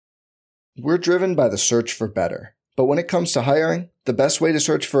We're driven by the search for better. But when it comes to hiring, the best way to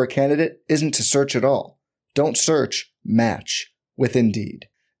search for a candidate isn't to search at all. Don't search, match with Indeed.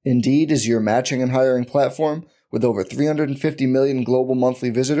 Indeed is your matching and hiring platform with over 350 million global monthly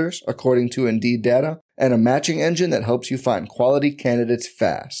visitors, according to Indeed data, and a matching engine that helps you find quality candidates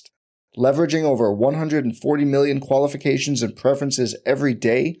fast. Leveraging over 140 million qualifications and preferences every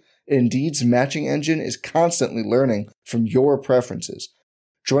day, Indeed's matching engine is constantly learning from your preferences.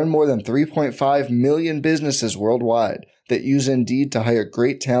 Join more than 3.5 million businesses worldwide that use Indeed to hire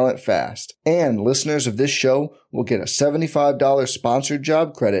great talent fast. And listeners of this show will get a $75 sponsored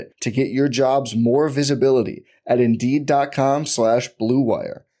job credit to get your jobs more visibility at Indeed.com/Blue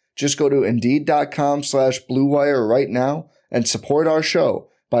Wire. Just go to Indeed.com/Blue Wire right now and support our show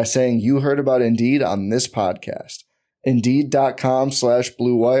by saying you heard about Indeed on this podcast.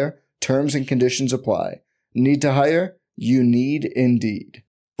 Indeed.com/Blue Wire. Terms and conditions apply. Need to hire? You need Indeed.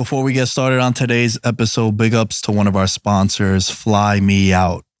 Before we get started on today's episode, big ups to one of our sponsors, Fly Me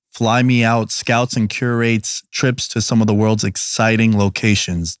Out. Fly Me Out scouts and curates trips to some of the world's exciting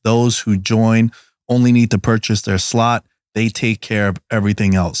locations. Those who join only need to purchase their slot. They take care of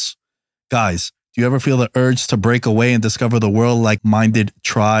everything else. Guys, do you ever feel the urge to break away and discover the world-like-minded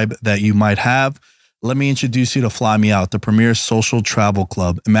tribe that you might have? Let me introduce you to Fly Me Out, the premier social travel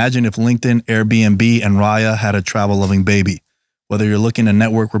club. Imagine if LinkedIn, Airbnb, and Raya had a travel-loving baby. Whether you're looking to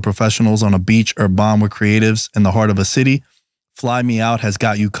network with professionals on a beach or bond with creatives in the heart of a city, Fly Me Out has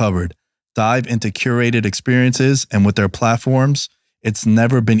got you covered. Dive into curated experiences, and with their platforms, it's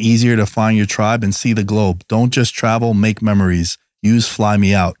never been easier to find your tribe and see the globe. Don't just travel, make memories. Use Fly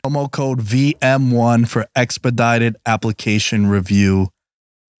Me Out. Promo code VM1 for expedited application review.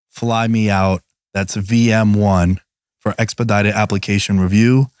 Fly Me Out. That's VM1 for expedited application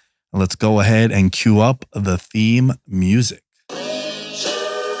review. Let's go ahead and cue up the theme music.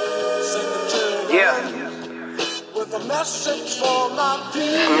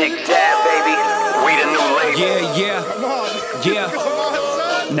 Nick Dad, baby. We the new label. Yeah.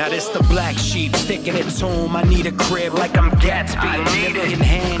 Now this the black sheep, sticking it to him. I need a crib like I'm Gatsby. I need it in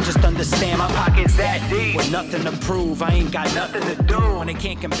hand, just understand my pocket's that deep. With nothing to prove, I ain't got nothing to do. And they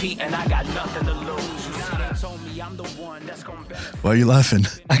can't compete, and I got nothing to lose. You see, they told me I'm the one that's gonna benefit. Why are you laughing?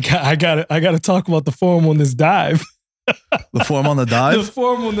 I gotta talk about the form on this dive. The form on the dive? The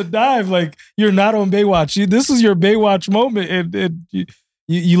form on the dive. Like, you're not on Baywatch. This was your Baywatch moment, and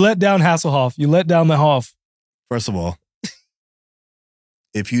you let down Hasselhoff. You let down the Hoff. First of all,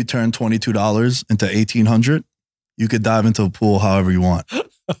 if you turn $22 into $1,800, you could dive into a pool however you want.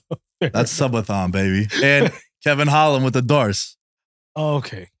 That's subathon, baby. And Kevin Holland with the Dars.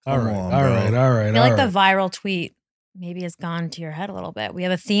 Okay. All right. I feel like the viral tweet maybe has gone to your head a little bit. We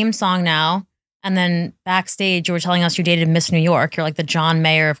have a theme song now. And then backstage, you were telling us you dated Miss New York. You're like the John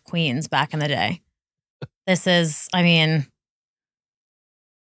Mayer of Queens back in the day. This is, it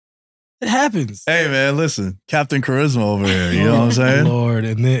happens. Hey man, listen, Captain Charisma over here. You know what I'm saying? Lord,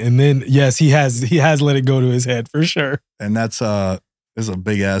 and then yes, he has let it go to his head for sure. And that's a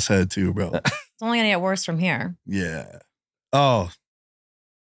big ass head too, bro. It's only gonna get worse from here. Yeah. Oh,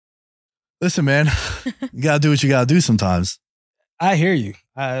 listen, man, you gotta do what you gotta do sometimes. I hear you.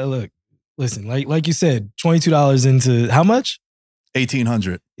 Listen, like you said, $22 into how much?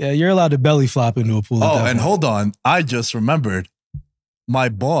 $1,800. Yeah, you're allowed to belly flop into a pool. Oh, and hold on. I just remembered my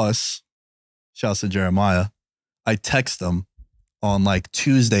boss, shouts to Jeremiah, I text him on like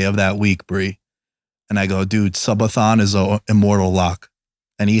Tuesday of that week, Bree. And I go, dude, subathon is a immortal lock.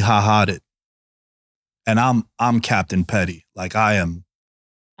 And he ha-ha'd it. And I'm Captain Petty. Like I am.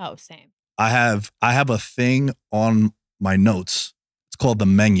 Oh, same. I have a thing on my notes. It's called the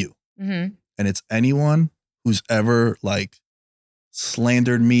menu. Mm-hmm. And it's anyone who's ever like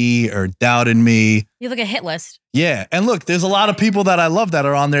slandered me or doubted me. You have like a hit list. Yeah. And look, there's a lot of people that I love that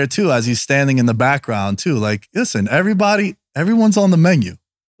are on there too, as he's standing in the background too. Like, listen, everyone's on the menu.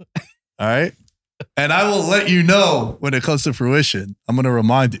 All right. And I will let you know when it comes to fruition. I'm going to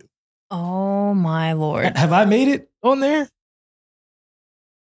remind you. Oh my Lord. Have I made it on there?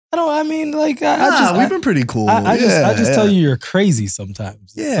 We've been pretty cool. I just tell you you're crazy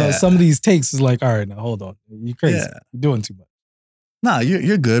sometimes. Yeah. So some of these takes is like, all right, now hold on. You're crazy. Yeah. You're doing too much. Nah,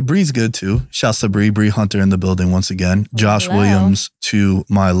 you're good. Bree's good too. Shouts to Bree Hunter in the building once again. Josh Williams to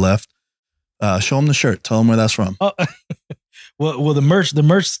my left. Show him the shirt. Tell him where that's from. Oh, well, the merch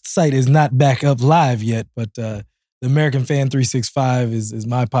site is not back up live yet, but the American Fan 365 is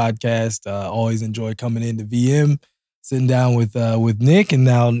my podcast. Always enjoy coming into VM. Sitting down with Nick and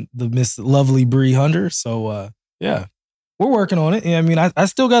now the Miss Lovely Bree Hunter. So yeah, we're working on it. I mean, I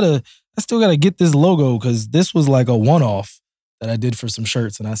still gotta get this logo because this was like a one-off that I did for some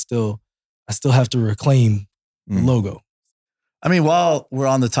shirts, and I still I still have to reclaim the logo. I mean, while we're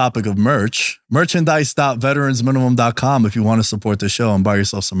on the topic of merchandise.veteransminimum.com if you want to support the show and buy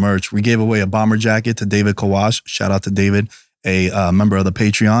yourself some merch. We gave away a bomber jacket to David Kawash. Shout out to David, a member of the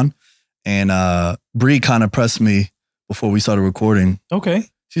Patreon. And Bree kind of pressed me before we started recording. Okay.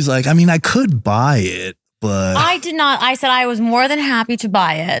 She's like, I mean, I could buy it, but... I did not. I said I was more than happy to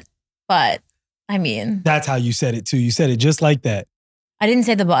buy it, but I mean... That's how you said it too. You said it just like that. I didn't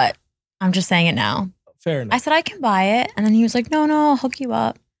say the but. I'm just saying it now. Fair enough. I said I can buy it, and then he was like, "No, I'll hook you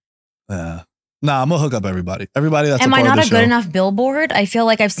up." Nah, I'm gonna hook up everybody. Everybody that's Am a part I not of the a good show. enough billboard? I feel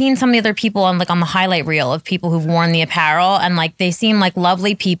like I've seen some of the other people on the highlight reel of people who've worn the apparel, and like they seem like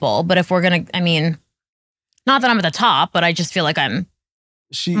lovely people. But if we're gonna, I mean, not that I'm at the top, but I just feel like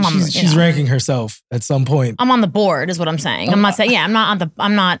she's ranking herself at some point. I'm on the board, is what I'm saying. I'm not saying I'm not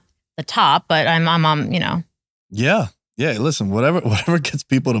the top, but I'm on, Yeah, listen, whatever gets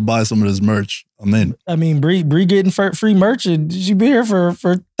people to buy some of this merch, I'm in. I mean, Bree getting free merch, and did you be here for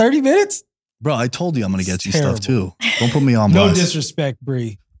 30 minutes? Bro, I told you I'm going to get you terrible. stuff too. Don't put me on No blast. disrespect,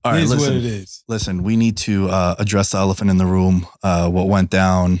 Bree. All right, it is listen, what it is. Listen, we need to address the elephant in the room, what went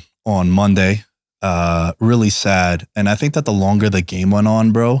down on Monday. Really sad. And I think that the longer the game went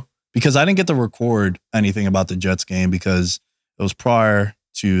on, bro, because I didn't get to record anything about the Jets game because it was prior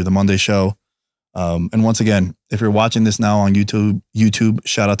to the Monday show. And once again, if you're watching this now on YouTube,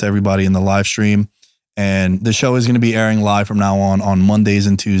 shout out to everybody in the live stream. And the show is going to be airing live from now on Mondays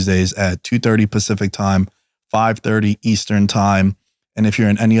and Tuesdays at 2:30 Pacific time, 5:30 Eastern time. And if you're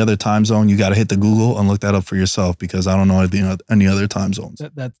in any other time zone, you got to hit the Google and look that up for yourself because I don't know any other time zones.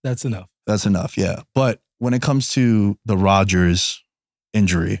 That's enough. That's enough, yeah. But when it comes to the Rodgers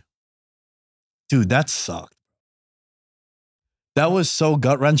injury, dude, that sucked. That was so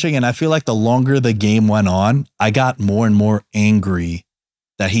gut-wrenching, and I feel like the longer the game went on, I got more and more angry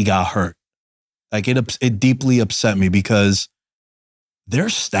that he got hurt. Like, it deeply upset me because they're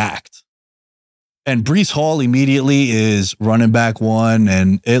stacked. And Breece Hall immediately is running back one,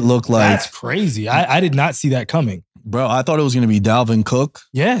 and it looked like... That's crazy. I did not see that coming. Bro, I thought it was going to be Dalvin Cook.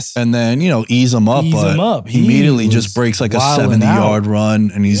 Yes. And then, ease him up. He immediately just breaks like a 70-yard run,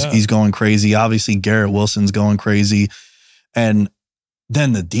 and he's going crazy. Obviously, Garrett Wilson's going crazy. And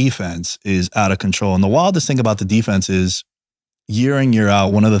then the defense is out of control. And the wildest thing about the defense is year in, year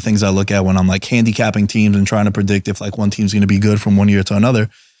out, one of the things I look at when I'm like handicapping teams and trying to predict if like one team's going to be good from one year to another,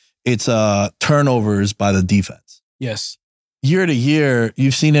 it's turnovers by the defense. Yes. Year to year,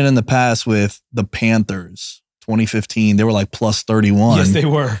 you've seen it in the past with the Panthers. 2015, they were like plus 31. Yes, they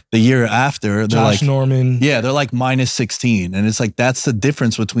were. The year after, they're Josh like Norman. Yeah, they're like minus 16. And it's like that's the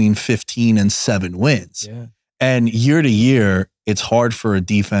difference between 15 and 7 wins. Yeah. And year to year, it's hard for a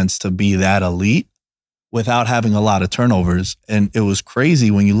defense to be that elite without having a lot of turnovers. And it was crazy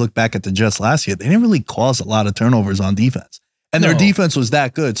when you look back at the Jets last year, they didn't really cause a lot of turnovers on defense. And their defense was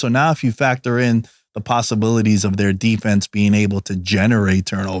that good. So now if you factor in the possibilities of their defense being able to generate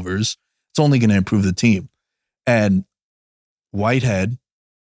turnovers, it's only going to improve the team. And Whitehead,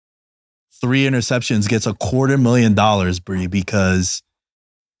 3 interceptions, gets $250,000, Bree, because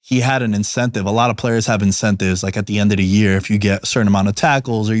he had an incentive. A lot of players have incentives. Like at the end of the year, if you get a certain amount of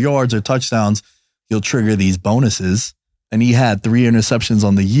tackles or yards or touchdowns, you'll trigger these bonuses. And he had 3 interceptions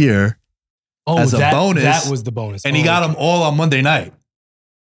on the year as a bonus. That was the bonus. And he got them all on Monday night.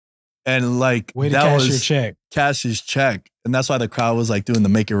 And like, way to that cash was your check. Cash his check. And that's why the crowd was like doing the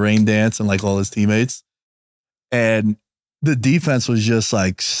Make It Rain dance and like all his teammates. And the defense was just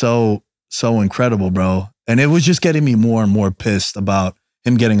like so incredible, bro. And it was just getting me more and more pissed about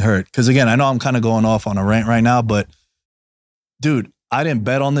him getting hurt. Because again, I know I'm kind of going off on a rant right now, but dude, I didn't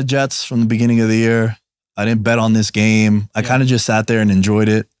bet on the Jets from the beginning of the year. I didn't bet on this game. I kind of just sat there and enjoyed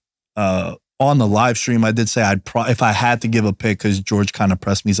it. On the live stream, I did say if I had to give a pick, because George kind of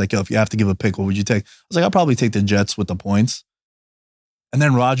pressed me. He's like, yo, if you have to give a pick, what would you take? I was like, I'll probably take the Jets with the points. And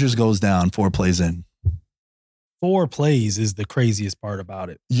then Rodgers goes down 4 plays in. 4 plays is the craziest part about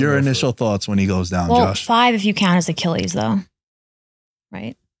it. Your initial thoughts when he goes down, well, Josh? 5 if you count his Achilles, though.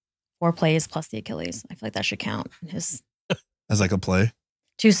 Right? 4 plays plus the Achilles. I feel like that should count. As like a play?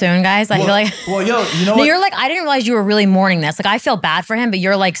 Too soon, guys. I feel like. Well, yo, you know what? You're like, I didn't realize you were really mourning this. Like, I feel bad for him, but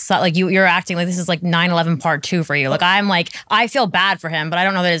you're like, you're acting like this is like 9/11 part 2 for you. Like, I'm like, I feel bad for him, but I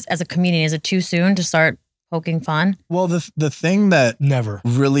don't know that as a comedian, is it too soon to start poking fun? Well, the thing that never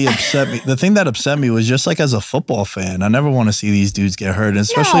really upset me, the thing that upset me was just like as a football fan, I never want to see these dudes get hurt, and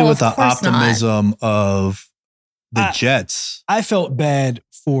especially with the optimism of the Jets. I felt bad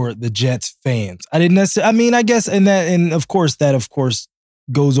for the Jets fans. I didn't necessarily, I mean, I guess, and of course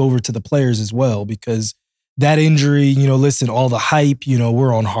goes over to the players as well, because that injury, listen, all the hype,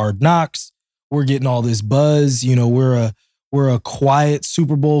 we're on Hard Knocks. we're getting all this buzz. You know, we're a quiet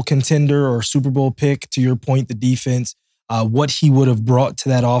Super Bowl contender or Super Bowl pick. To your point, the defense, what he would have brought to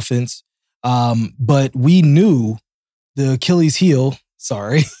that offense. But we knew the Achilles heel.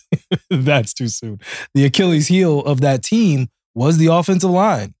 Sorry, that's too soon. The Achilles heel of that team was the offensive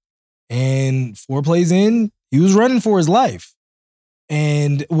line. And 4 plays in, he was running for his life.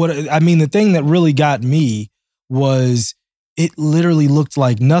 And the thing that really got me was it literally looked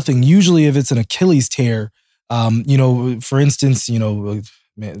like nothing. Usually if it's an Achilles tear, for instance,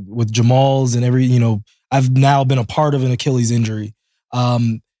 with Jamal's and I've now been a part of an Achilles injury.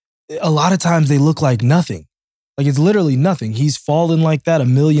 A lot of times they look like nothing. Like it's literally nothing. He's fallen like that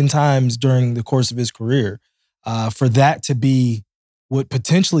 1,000,000 times during the course of his career. For that to be what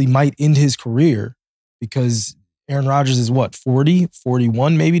potentially might end his career, because Aaron Rodgers is what, 40,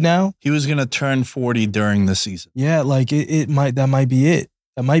 41 maybe now? He was going to turn 40 during the season. Yeah, like that might be it.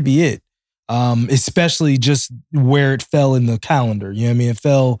 That might be it. Especially just where it fell in the calendar. You know what I mean? It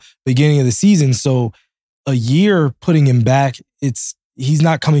fell beginning of the season. So a year putting him back, he's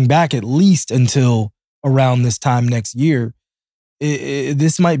not coming back at least until around this time next year.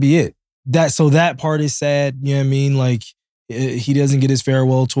 This might be it. That part is sad. You know what I mean? Like he doesn't get his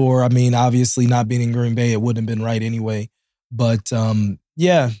farewell tour. I mean, obviously not being in Green Bay, it wouldn't have been right anyway. But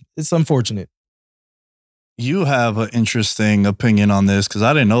yeah, it's unfortunate. You have an interesting opinion on this because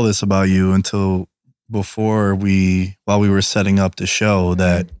I didn't know this about you until while we were setting up the show,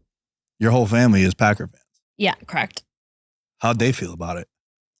 that your whole family is Packer fans. Yeah, correct. How'd they feel about it?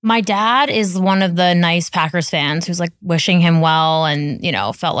 My dad is one of the nice Packers fans who's like wishing him well and,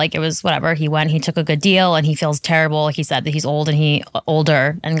 felt like it was whatever. He went, he took a good deal and he feels terrible. He said that he's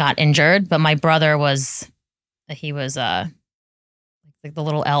older and got injured. But my brother was like the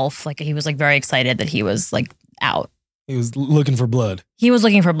little elf. Like he was like very excited that he was like out. He was looking for blood. He was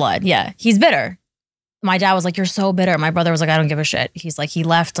looking for blood. Yeah. He's bitter. My dad was like, "You're so bitter." My brother was like, "I don't give a shit." He's like, he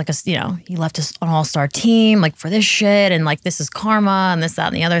left he left an all-star team like for this shit. And like, this is karma and this, that,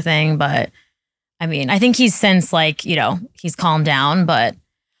 and the other thing. But I mean, I think he's since like, he's calmed down, but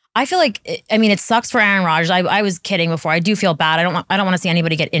I feel like, it sucks for Aaron Rodgers. I was kidding before. I do feel bad. I don't want to see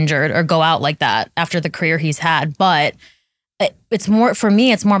anybody get injured or go out like that after the career he's had. But it's more, for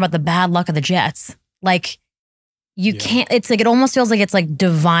me, it's more about the bad luck of the Jets. Like, you can't, it's like, it almost feels like it's like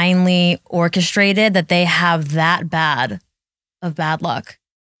divinely orchestrated that they have that bad of bad luck.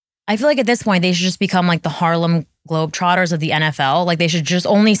 I feel like at this point, they should just become like the Harlem Globetrotters of the NFL. Like they should just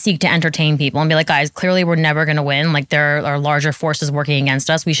only seek to entertain people and be like, guys, clearly we're never going to win. Like there are larger forces working against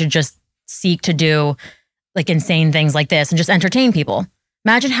us. We should just seek to do like insane things like this and just entertain people.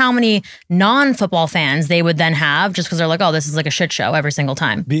 Imagine how many non-football fans they would then have just because they're like, oh, this is like a shit show every single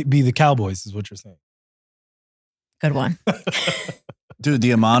time. Be the Cowboys is what you're saying. Good one. Dude,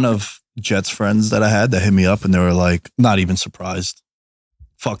 the amount of Jets friends that I had that hit me up and they were like, not even surprised.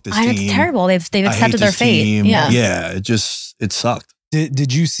 Fuck this team. It's terrible. They've accepted their fate. Team. Yeah. It sucked.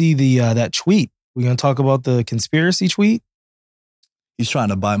 Did you see that tweet? We're going to talk about the conspiracy tweet? He's trying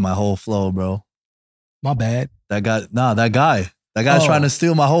to buy my whole flow, bro. My bad. That guy's trying to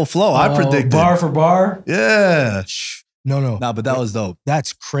steal my whole flow. I predicted. Bar for bar? Yeah. No. Nah, but that was dope.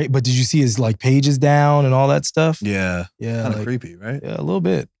 That's crazy. But did you see his like pages down and all that stuff? Yeah. Yeah. Kind of creepy, right? Yeah, a little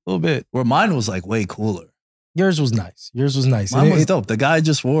bit. Where mine was like way cooler. Yours was nice. Mine was dope. The guy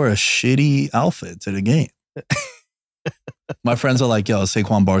just wore a shitty outfit to the game. My friends are like, yo,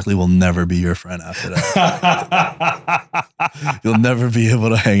 Saquon Barkley will never be your friend after that. You'll never be able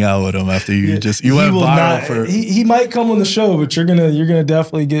to hang out with him after you went viral for. He might come on the show, but you're gonna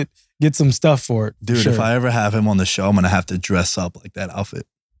definitely get some stuff for it. Dude, sure. If I ever have him on the show, I'm gonna have to dress up like that outfit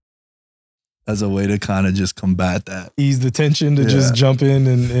as a way to kind of just combat that. Ease the tension to just jump in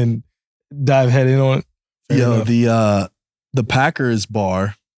and dive head in on it. Yo, the Packers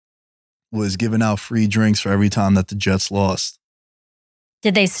bar was giving out free drinks for every time that the Jets lost.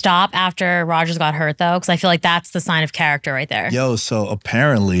 Did they stop after Rodgers got hurt, though? Because I feel like that's the sign of character right there. Yo, so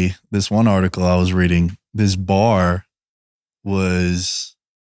apparently, this one article I was reading, this bar was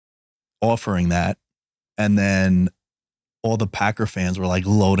offering that. And then all the Packer fans were like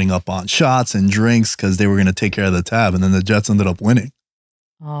loading up on shots and drinks because they were going to take care of the tab. And then the Jets ended up winning.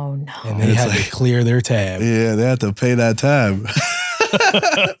 Oh, no. And they had to clear their tab. Yeah, they had to pay that tab.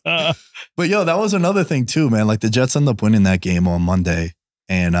 But yo, that was another thing too, man. Like the Jets ended up winning that game on Monday.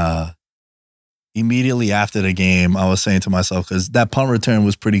 And immediately after the game, I was saying to myself, because that punt return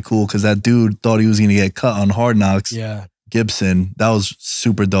was pretty cool because that dude thought he was going to get cut on Hard Knocks. Yeah. Gibson, that was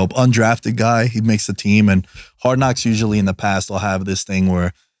super dope. Undrafted guy, he makes the team. And Hard Knocks usually in the past, they'll have this thing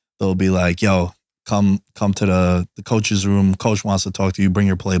where they'll be like, yo, come to the coach's room. Coach wants to talk to you. Bring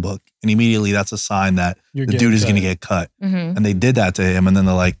your playbook. And immediately that's a sign that the dude is going to get cut. Mm-hmm. And they did that to him. And then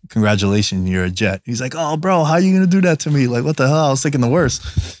they're like, congratulations, you're a Jet. He's like, oh, bro, how are you going to do that to me? Like, what the hell? I was thinking the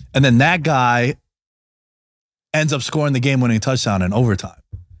worst. And then that guy ends up scoring the game-winning touchdown in overtime.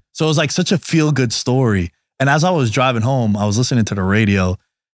 So it was like such a feel-good story. And as I was driving home, I was listening to the radio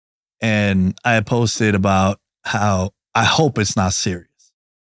and I had posted about how I hope it's not serious.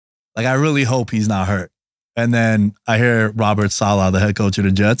 Like, I really hope he's not hurt. And then I hear Robert Saleh, the head coach of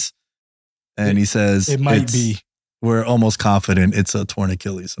the Jets, and he says, it might be. We're almost confident it's a torn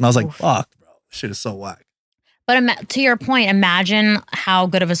Achilles. And I was like, fuck, bro. Shit is so whack. But to your point, imagine how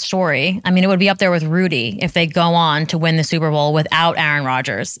good of a story. I mean, it would be up there with Rudy if they go on to win the Super Bowl without Aaron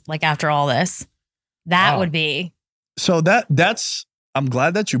Rodgers, like after all this. That would be. So that's, I'm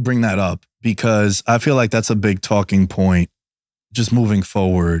glad that you bring that up because I feel like that's a big talking point just moving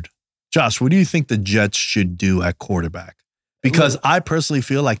forward. Josh, what do you think the Jets should do at quarterback? Because I personally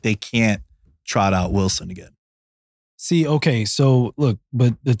feel like they can't trot out Wilson again. See, okay, so look,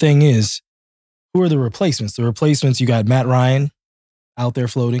 but the thing is, who are the replacements? The replacements, you got Matt Ryan out there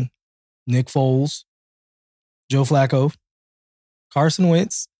floating, Nick Foles, Joe Flacco, Carson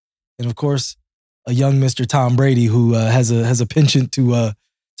Wentz, and of course, a young Mr. Tom Brady who has a penchant to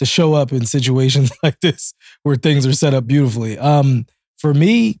show up in situations like this where things are set up beautifully. For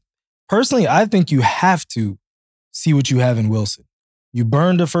me, personally, I think you have to see what you have in Wilson. You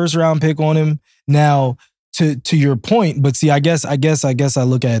burned a first round pick on him. Now, to your point, but see, I guess I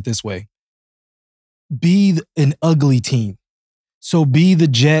look at it this way. Be an ugly team. So be the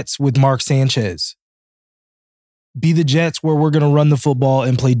Jets with Mark Sanchez. Be the Jets where we're going to run the football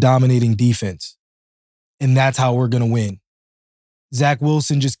and play dominating defense. And that's how we're going to win. Zach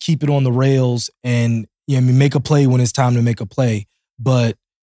Wilson, just keep it on the rails and make a play when it's time to make a play. But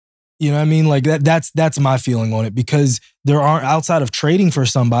you know what I mean? Like that's my feeling on it because there aren't, outside of trading for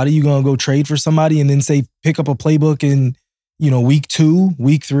somebody, you're going to go trade for somebody and then say pick up a playbook in, week 2,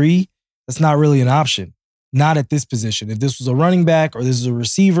 week 3. That's not really an option. Not at this position. If this was a running back or this is a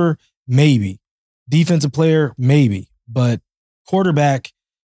receiver, maybe. Defensive player, maybe. But quarterback,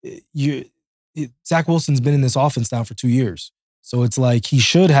 Zach Wilson's been in this offense now for 2 years. So it's like he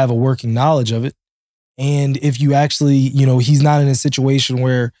should have a working knowledge of it. And if you actually, he's not in a situation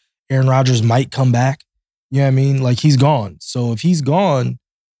where Aaron Rodgers might come back. You know what I mean? Like he's gone. So if he's gone,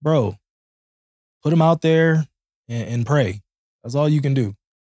 bro, put him out there and pray. That's all you can do.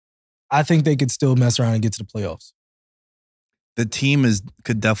 I think they could still mess around and get to the playoffs. The team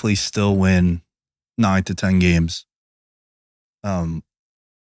could definitely still win 9 to 10 games. In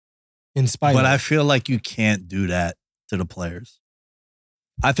spite but of I feel like you can't do that to the players.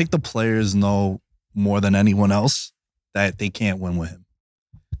 I think the players know more than anyone else that they can't win with him.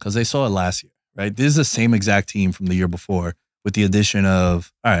 Because they saw it last year, right? This is the same exact team from the year before with the addition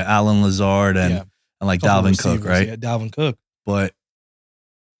of, all right, Alan Lazard and like Dalvin Cook, right? Yeah, Dalvin Cook. But,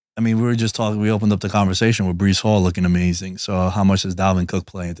 I mean, we were just talking, we opened up the conversation with Breece Hall looking amazing. So how much does Dalvin Cook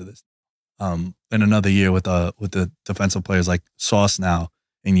play into this? In another year with the defensive players like Sauce now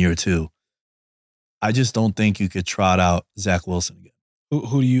in year 2. I just don't think you could trot out Zach Wilson again.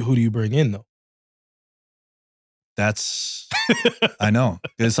 Who do you bring in, though? That's, I know.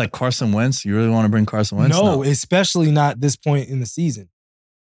 It's like Carson Wentz. You really want to bring Carson Wentz? No, especially not this point in the season.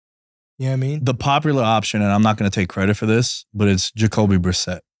 You know what I mean? The popular option, and I'm not going to take credit for this, but it's Jacoby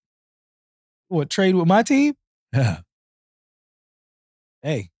Brissett. What, trade with my team? Yeah.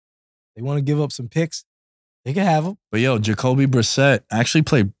 Hey, they want to give up some picks. They can have them. But Jacoby Brissett actually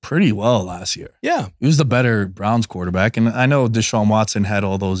played pretty well last year. Yeah. He was the better Browns quarterback. And I know Deshaun Watson had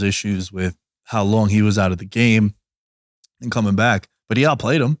all those issues with how long he was out of the game and coming back, but he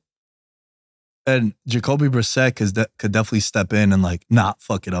outplayed him. And Jacoby Brissett could definitely step in and like not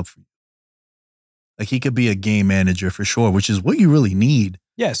fuck it up for you. Like he could be a game manager for sure, which is what you really need.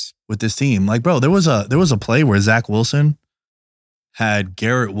 Yes. With this team. Like, bro, there was a play where Zach Wilson had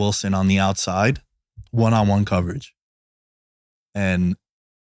Garrett Wilson on the outside, one-on-one coverage. And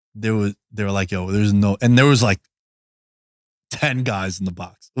they were like, there's no, and there was like 10 guys in the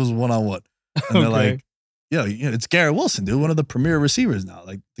box. It was one-on-one. And they're like, it's Garrett Wilson, dude, one of the premier receivers now.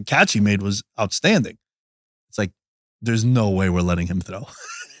 Like the catch he made was outstanding. It's like, there's no way we're letting him throw.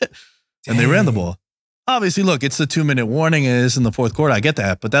 And they ran the ball. Obviously, look, it's the 2-minute warning and it's in the fourth quarter. I get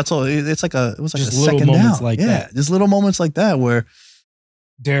that, but that's all. It was like just a little second moments down. Like that. Just little moments like that where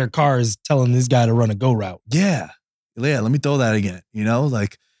Derek Carr is telling this guy to run a go route. Yeah, let me throw that again.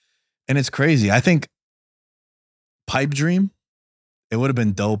 And it's crazy. I think pipe dream. It would have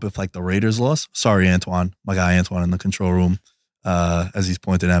been dope if like the Raiders lost. Sorry, Antoine, my guy Antoine in the control room. as he's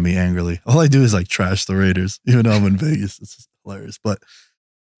pointing at me angrily. All I do is like trash the Raiders, even though I'm in Vegas. It's hilarious. But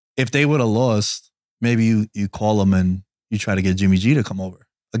if they would have lost, maybe you call them and you try to get Jimmy G to come over.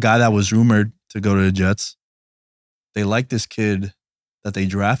 A guy that was rumored to go to the Jets. They like this kid that they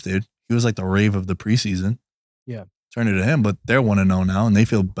drafted. He was like the rave of the preseason. Yeah. Turn it to him, but they're 1-0 now, and they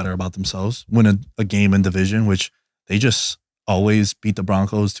feel better about themselves. Win a game in division, which they just always beat the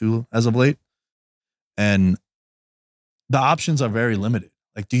Broncos too as of late. And the options are very limited.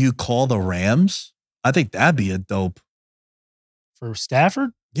 Like, do you call the Rams? I think that'd be a dope. For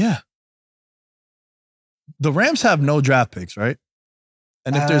Stafford? Yeah. The Rams have no draft picks, right?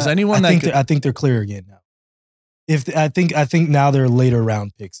 And if there's anyone I think they're clear again now. I think now they're later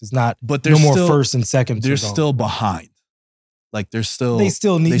round picks. It's not, but no more first and second. They're still behind. Like they still need.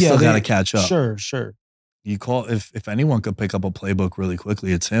 They got to catch up. Sure. You call if anyone could pick up a playbook really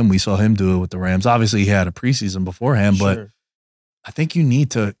quickly, it's him. We saw him do it with the Rams. Obviously, he had a preseason beforehand, but I think you need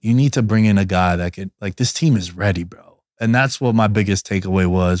to bring in a guy that could, like, this team is ready, bro. And that's what my biggest takeaway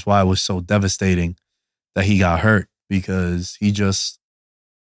was. Why it was so devastating that he got hurt, because he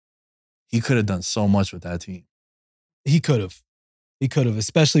could have done so much with that team. He could have,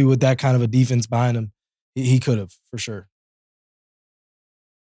 especially with that kind of a defense behind him. He could have, for sure.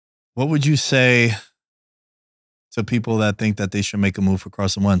 What would you say to people that think that they should make a move for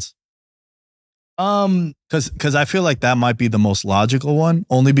Carson Wentz? Because I feel like that might be the most logical one,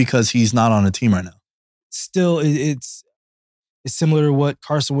 only because he's not on a team right now. Still, it's similar to what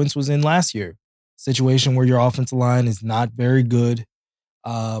Carson Wentz was in last year. Situation where your offensive line is not very good,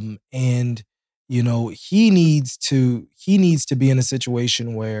 and you know he needs to be in a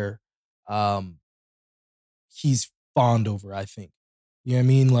situation where he's fawned over, I think. You know what I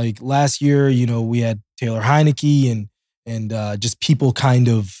mean? Like last year, you know, we had Taylor Heineke and just people kind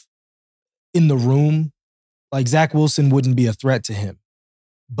of in the room. Like Zach Wilson wouldn't be a threat to him.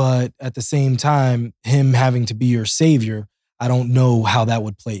 But at the same time, him having to be your savior, I don't know how that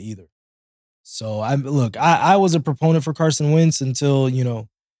would play either. So I was a proponent for Carson Wentz until, you know,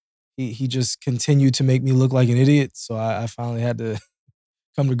 he just continued to make me look like an idiot. So I finally had to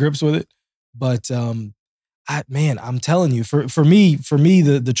come to grips with it. But I'm telling you, for me,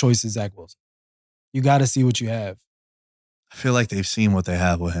 the choice is Zach Wilson. You got to see what you have. I feel like they've seen what they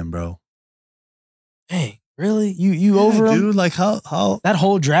have with him, bro. Dang, really? You over him? Dude, like how that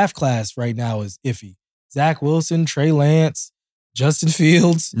whole draft class right now is iffy. Zach Wilson, Trey Lance, Justin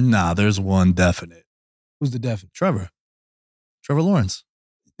Fields. Nah, there's one definite. Who's the definite? Trevor Lawrence.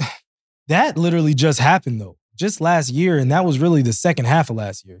 That literally just happened though, just last year, and that was really the second half of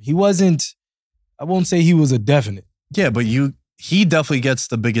last year. He wasn't. I won't say he was a definite. Yeah, but he definitely gets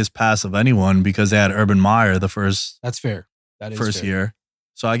the biggest pass of anyone because they had Urban Meyer the first. That's fair. That is first fair. year.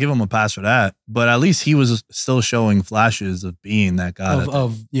 So I give him a pass for that. But at least he was still showing flashes of being that guy.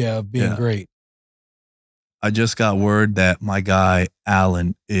 Of being great. I just got word that my guy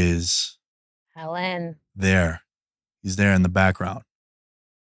Allen is there. He's there in the background.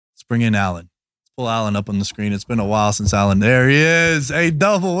 Let's bring in Allen. Let's pull Allen up on the screen. It's been a while since Allen. There he is. Hey,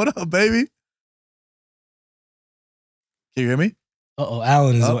 Double. What up, baby? Can you hear me?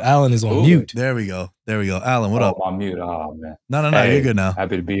 Allen is on mute. There we go. Allen, what up? I'm on mute. Oh man. No. Hey, you're good now.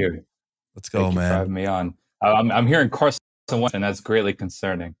 Happy to be here. Let's go, Thank you for having me on. I'm hearing Carson Wentz, and that's greatly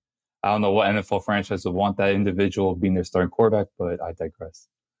concerning. I don't know what NFL franchise would want that individual being their starting quarterback, but I digress.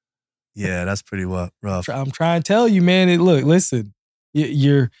 Yeah, that's pretty rough. I'm trying to tell you, man. Listen,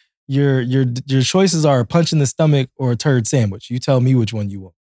 your choices are a punch in the stomach or a turd sandwich. You tell me which one you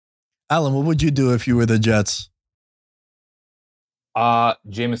want. Allen, what would you do if you were the Jets?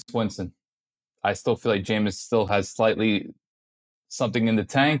 Jameis Winston. I still feel like Jameis still has slightly something in the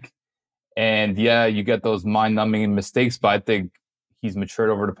tank. And yeah, you get those mind-numbing mistakes, but I think he's matured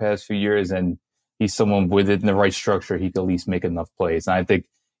over the past few years, and he's someone within the right structure. He could at least make enough plays. And I think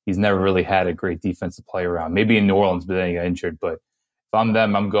he's never really had a great defense to play around. Maybe in New Orleans, but then he got injured. But if I'm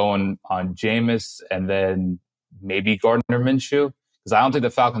them, I'm going on Jameis and then maybe Gardner Minshew, because I don't think the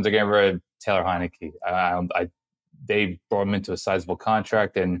Falcons are getting rid of Taylor Heineke. They brought him into a sizable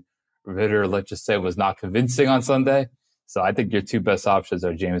contract, and Ritter, let's just say, was not convincing on Sunday. So I think your two best options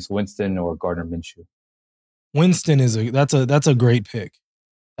are Jameis Winston or Gardner Minshew. Winston that's a great pick.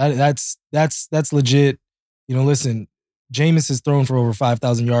 That's legit. You know, listen, Jameis has thrown for over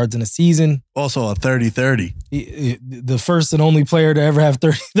 5,000 yards in a season. Also a 30-30. The first and only player to ever have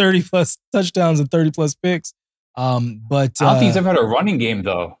 30 plus touchdowns and 30 plus picks. But I don't think he's ever had a running game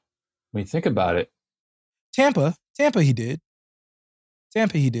though. When you think about it. Tampa he did.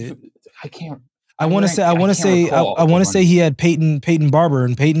 I want to say he had Peyton Barber,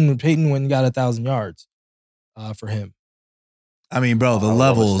 and Peyton went and got 1,000 yards for him. I mean, bro, the I would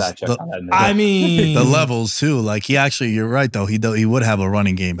love a levels. stat check on that nigga. I mean, The levels too. Like you're right though. He would have a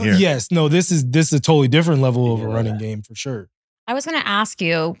running game here. yes, no, this is a totally different level of a Yeah. running game for sure. I was going to ask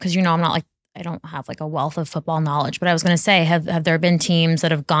you, because I'm not like, I don't have like a wealth of football knowledge, but I was going to say, have there been teams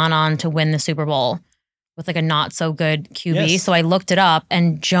that have gone on to win the Super Bowl with like a not so good QB? Yes. So I looked it up,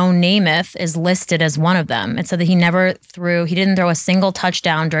 and Joe Namath is listed as one of them. It said that he didn't throw a single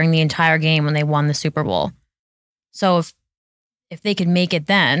touchdown during the entire game when they won the Super Bowl. So if they could make it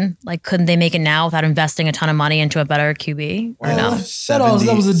then, like, couldn't they make it now without investing a ton of money into a better QB? Or no? That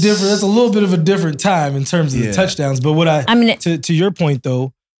was that's a little bit of a different time in terms of the touchdowns. But to your point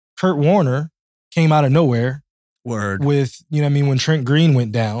though, Kurt Warner came out of nowhere. Word. With, when Trent Green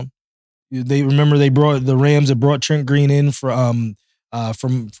went down. The Rams had brought Trent Green in from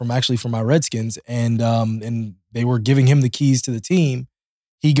my Redskins, and they were giving him the keys to the team.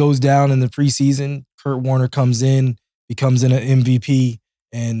 He goes down in the preseason. Kurt Warner comes in, becomes an MVP,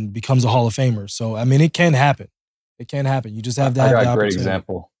 and becomes a Hall of Famer. So I mean, it can happen. It can happen. You just have to have the opportunity. Great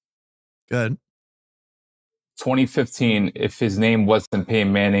example. Good. 2015, if his name wasn't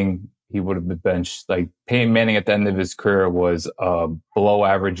Peyton Manning, he would have been benched. Like, Peyton Manning at the end of his career was a below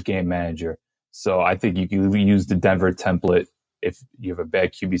average game manager. So I think you can use the Denver template if you have a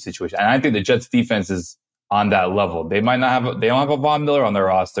bad QB situation. And I think the Jets defense is on that level. They don't have a Von Miller on their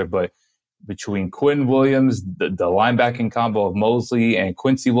roster, but between Quinn Williams, the linebacking combo of Mosley and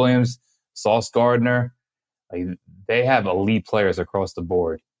Quincy Williams, Sauce Gardner, like, they have elite players across the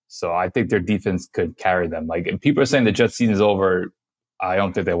board. So I think their defense could carry them. Like, if people are saying the Jets season is over, I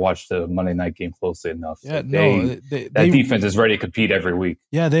don't think they watched the Monday night game closely enough. Yeah, that defense is ready to compete every week.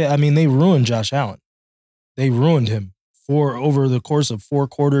 Yeah, they ruined Josh Allen. They ruined him over the course of 4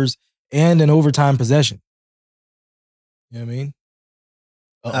 quarters and an overtime possession. You know what I mean?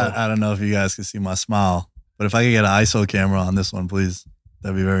 I don't know if you guys can see my smile, but if I could get an ISO camera on this one, please,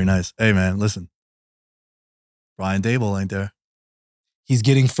 that'd be very nice. Hey, man, listen. Brian Daboll ain't there. He's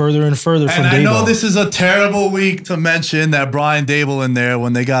getting further and further from Daboll. And I know this is a terrible week to mention that Brian Daboll in there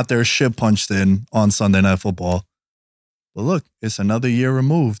when they got their shit punched in on Sunday Night Football. But look, it's another year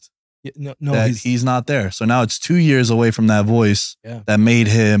removed. He's not there. So now it's 2 years away from that voice that made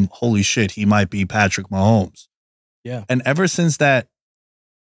him, holy shit, he might be Patrick Mahomes. Yeah. And ever since that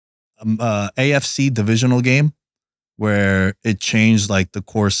AFC divisional game where it changed like the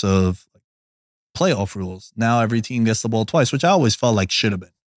course of playoff rules, now every team gets the ball twice, which I always felt like should have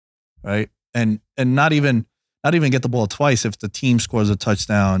been, right? And not even get the ball twice. If the team scores a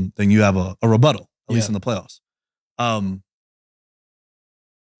touchdown, then you have a rebuttal, at least in the playoffs. Brian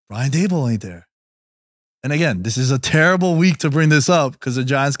Daboll ain't there. And again, this is a terrible week to bring this up because the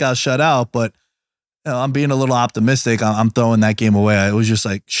Giants got shut out, but I'm being a little optimistic. I'm throwing that game away. It was just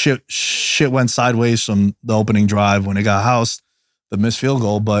like shit went sideways from the opening drive when it got housed, the missed field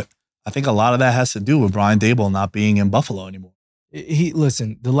goal. But I think a lot of that has to do with Brian Daboll not being in Buffalo anymore. From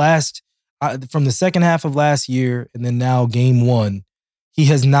the second half of last year and then now game 1, he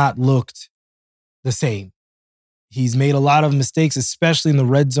has not looked the same. He's made a lot of mistakes, especially in the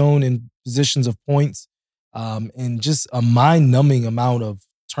red zone in positions of points, and just a mind-numbing amount of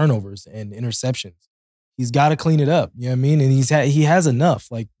turnovers and interceptions. He's got to clean it up. You know what I mean? And he has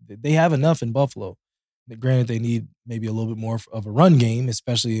enough. Like, they have enough in Buffalo. Granted, they need maybe a little bit more of a run game,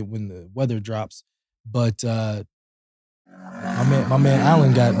 especially when the weather drops. But my man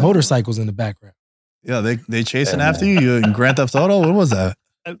Allen got motorcycles in the background. Yeah, they chasing after you in Grand Theft Auto. What was that?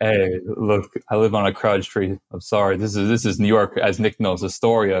 Hey, look, I live on a crowd street. I'm sorry. This is New York, as Nick knows,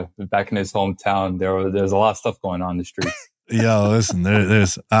 Astoria. Back in his hometown, there's a lot of stuff going on in the streets. Yo, listen,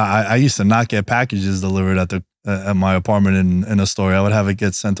 there's I used to not get packages delivered at my apartment in Astoria. I would have it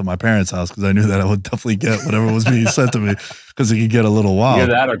get sent to my parents' house because I knew that I would definitely get whatever was being sent to me because it could get a little wild.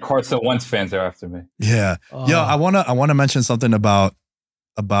 Either that or Carson Wentz fans are after me. Yeah. Yo, I wanna mention something about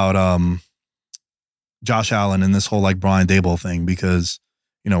Josh Allen and this whole like Brian Daboll thing because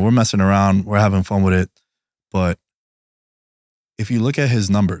we're messing around, we're having fun with it, but if you look at his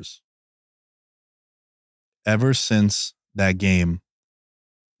numbers, ever since that game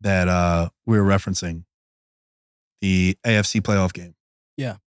that we were referencing, the AFC playoff game.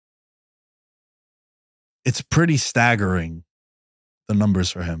 Yeah. It's pretty staggering, the numbers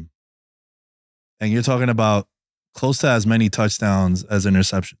for him. And you're talking about close to as many touchdowns as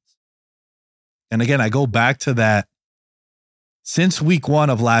interceptions. And again, I go back to that since week 1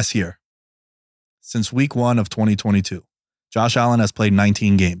 of last year, since week 1 of 2022, Josh Allen has played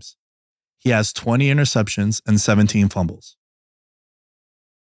 19 games. He has 20 interceptions and 17 fumbles.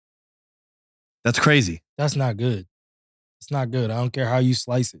 That's crazy. That's not good. It's not good. I don't care how you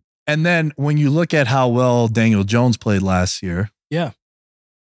slice it. And then when you look at how well Daniel Jones played last year, Yeah.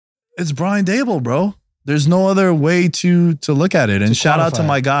 It's Brian Dable, bro. There's no other way to look at it. And shout out to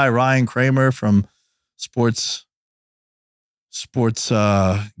my guy, Ryan Kramer from Sports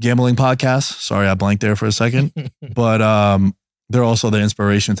Gambling Podcast. Sorry, I blanked there for a second. But they're also the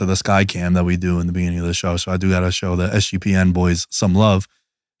inspiration to the Sky Cam that we do in the beginning of the show. So I do got to show the SGPN boys some love.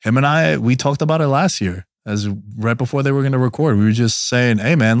 Him and we talked about it last year, as right before they were going to record. We were just saying,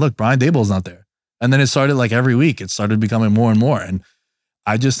 hey, man, look, Brian Dable's not there. And then it started like every week. It started becoming more and more. And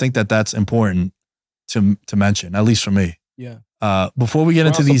I just think that that's important to mention, at least for me. Yeah. Before we get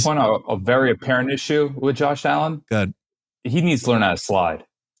into these. Point out a very apparent issue with Josh Allen. Good. He needs to learn how to slide.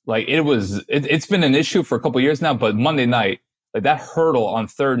 Like it's been an issue for a couple of years now, but Monday night, like that hurdle on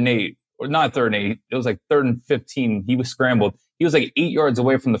 3rd and 8, or not 3rd and 8, it was like 3rd and 15. He was scrambled. He was like 8 yards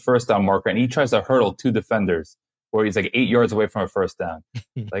away from the first down marker, and he tries to hurdle 2 defenders where he's like 8 yards away from a first down.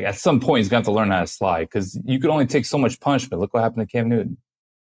 Like at some point, he's going to have to learn how to slide because you could only take so much punishment. Look what happened to Cam Newton.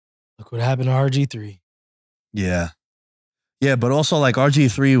 Look what happened to RG3. Yeah. Yeah, but also like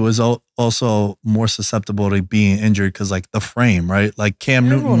RG3 was also more susceptible to being injured because like the frame, right? Like Cam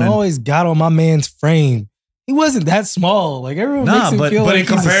Newton. Everyone always got on my man's frame. He wasn't that small. Like everyone makes him feel like in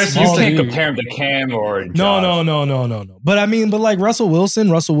comparison, you can't compare him to Cam or Josh. No. But like Russell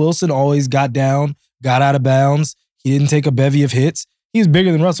Wilson always got down, got out of bounds. He didn't take a bevy of hits. He was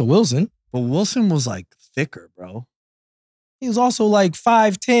bigger than Russell Wilson. But Wilson was like thicker, bro. He was also like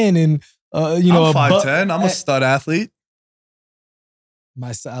 5'10" and I'm 5'10". I'm a stud athlete.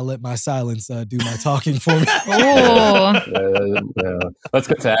 I let my silence do my talking for me. Yeah. Let's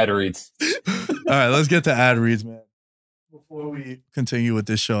get to ad reads. All right, let's get to ad reads, man. Before we continue with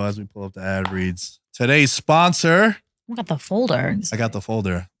this show, as we pull up the ad reads, today's sponsor. I got the folder. I got the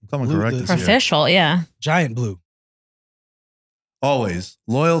folder. I'm coming correct this year. Official, yeah. Giant blue. Always.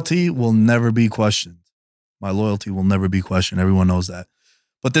 Loyalty will never be questioned. My loyalty will never be questioned. Everyone knows that.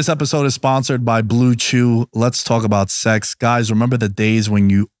 But this episode is sponsored by Blue Chew. Let's talk about sex. Guys, remember the days when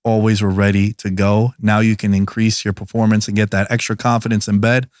you always were ready to go? Now you can increase your performance and get that extra confidence in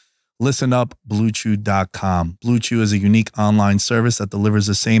bed. Listen up, BlueChew.com. Blue Chew is a unique online service that delivers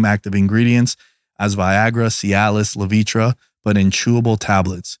the same active ingredients as Viagra, Cialis, Levitra, but in chewable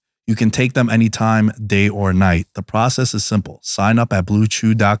tablets. You can take them anytime, day or night. The process is simple. Sign up at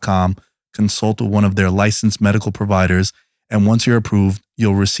BlueChew.com, consult with one of their licensed medical providers, and once you're approved,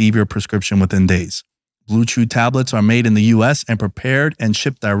 you'll receive your prescription within days. Blue Chew tablets are made in the U.S. and prepared and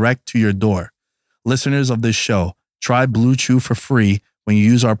shipped direct to your door. Listeners of this show, try Blue Chew for free when you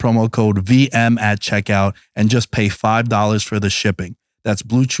use our promo code VM at checkout and just pay $5 for the shipping. That's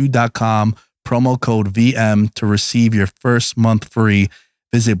BlueChew.com, promo code VM to receive your first month free.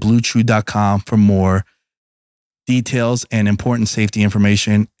 Visit BlueChew.com for more details and important safety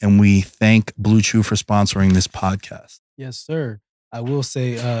information. And we thank Blue Chew for sponsoring this podcast. Yes, sir. I will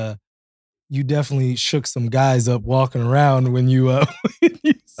say, you definitely shook some guys up walking around when you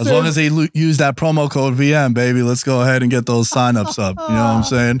as long as they use that promo code VM, baby, let's go ahead and get those signups up. You know what I'm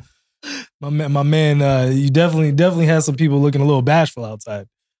saying? My man, you definitely had some people looking a little bashful outside.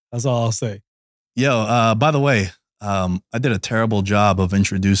 That's all I'll say. Yo, by the way, I did a terrible job of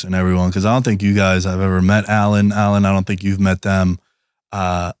introducing everyone because I don't think you guys have ever met Alan. Alan, I don't think you've met them.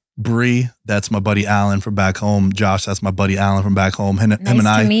 Bree, that's my buddy Alan from back home. Josh, that's my buddy Alan from back home. Him and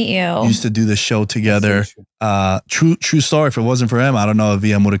I meet you. Used to do the show together. True story. If it wasn't for him, I don't know if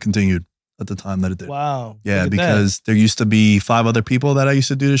VM would have continued at the time that it did. Wow. Yeah, because there used to be 5 other people that I used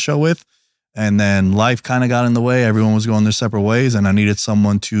to do the show with. And then life kind of got in the way. Everyone was going their separate ways. And I needed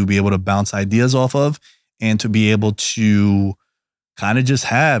someone to be able to bounce ideas off of and to be able to kind of just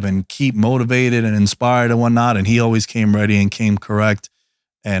have and keep motivated and inspired and whatnot. And he always came ready and came correct.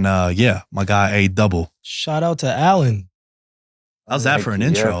 And my guy A Double. Shout out to Alan. How's that for an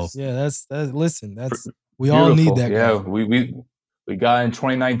intro? Yeah, that's we all need that guy. Yeah, we got in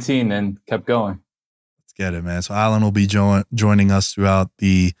 2019 and kept going. Let's get it, man. So Alan will be joining us throughout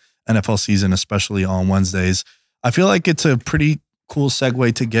the NFL season, especially on Wednesdays. I feel like it's a pretty cool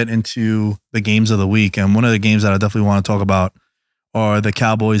segue to get into the games of the week. And one of the games that I definitely want to talk about are the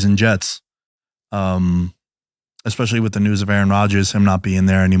Cowboys and Jets. Especially with the news of Aaron Rodgers, him not being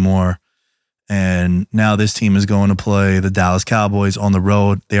there anymore. And now this team is going to play the Dallas Cowboys on the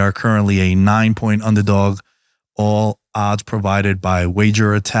road. They are currently a 9-point underdog. All odds provided by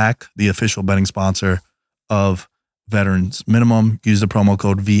Wager Attack, the official betting sponsor of Veterans Minimum. Use the promo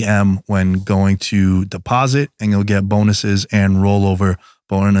code VM when going to deposit, and you'll get bonuses and rollover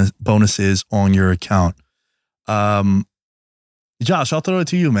bonuses on your account. Josh, I'll throw it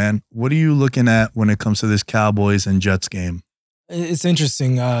to you, man. What are you looking at when it comes to this Cowboys and Jets game? It's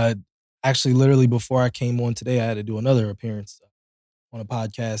interesting. Actually, literally before I came on today, I had to do another appearance on a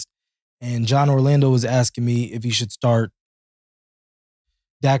podcast, and John Orlando was asking me if he should start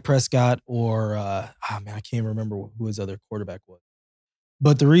Dak Prescott or I can't remember who his other quarterback was.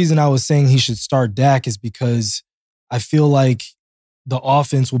 But the reason I was saying he should start Dak is because I feel like the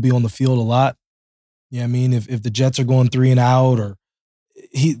offense will be on the field a lot. You know what I mean? If the Jets are going 3 and out, or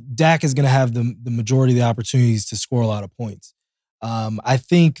Dak is going to have the majority of the opportunities to score a lot of points. I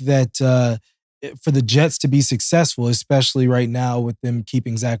think that for the Jets to be successful, especially right now with them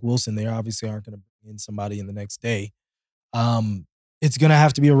keeping Zach Wilson, they obviously aren't going to bring in somebody in the next day. It's going to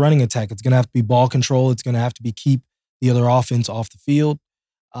have to be a running attack. It's going to have to be ball control. It's going to have to be keep the other offense off the field.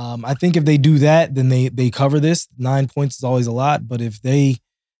 I think if they do that, then they cover this. 9 points is always a lot, but if they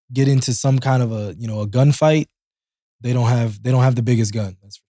get into some kind of a gunfight, they don't have the biggest gun.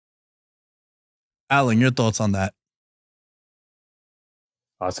 Alan, your thoughts on that?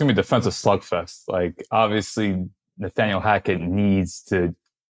 It's going to be a defensive slugfest. Like, obviously, Nathaniel Hackett needs to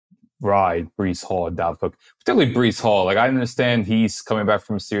ride Breece Hall and Dalvin Cook, particularly Breece Hall. Like, I understand he's coming back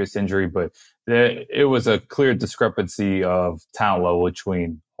from a serious injury, but it was a clear discrepancy of talent level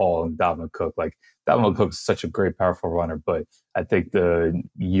between Hall and Dalvin Cook. Like, Dalvin Cook is such a great, powerful runner, but I think the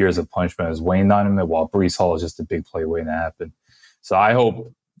years of punishment has waned on him, while Breece Hall is just a big play waiting to happen. So I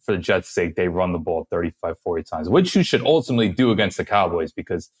hope, for the Jets' sake, they run the ball 35, 40 times, which you should ultimately do against the Cowboys,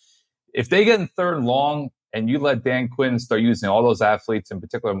 because if they get in 3rd and long and you let Dan Quinn start using all those athletes, in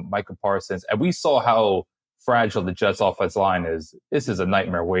particular Micah Parsons, and we saw how fragile the Jets' offensive line is, this is a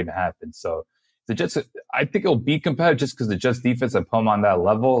nightmare waiting to happen. So the Jets, I think it'll be competitive just because the Jets' defense have put them on that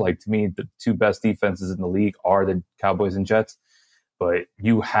level. Like, to me, the 2 best defenses in the league are the Cowboys and Jets, but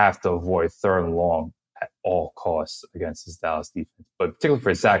you have to avoid 3rd and long at all costs against this Dallas defense, but particularly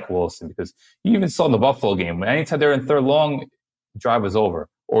for Zach Wilson, because you even saw in the Buffalo game, anytime they were in 3rd long, drive was over,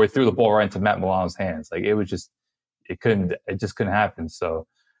 or he threw the ball right into Matt Milano's hands. Like, it just couldn't happen. So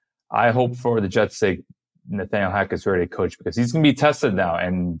I hope, for the Jets' sake, Nathaniel Hackett's ready to coach, because he's going to be tested now.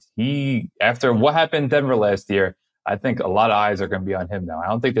 And after what happened in Denver last year, I think a lot of eyes are going to be on him now. I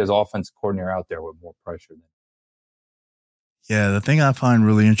don't think there's offensive coordinator out there with more pressure than him. Yeah, the thing I find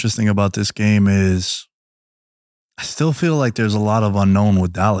really interesting about this game is I still feel like there's a lot of unknown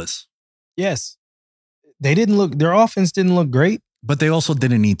with Dallas. Yes. Their offense didn't look great. But they also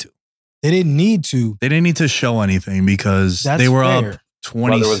didn't need to. They didn't need to. They didn't need to show anything because they were up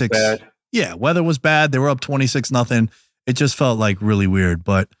 26. Weather was bad. Yeah, weather was bad. They were up 26-0. It just felt like really weird.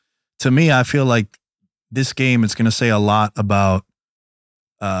 But to me, I feel like this game is going to say a lot about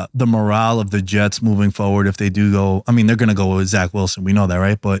the morale of the Jets moving forward. If they do go, I mean, they're going to go with Zach Wilson. We know that,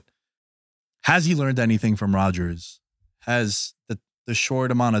 right? But has he learned anything from Rodgers? Has the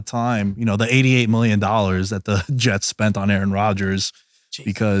short amount of time, the $88 million that the Jets spent on Aaron Rodgers,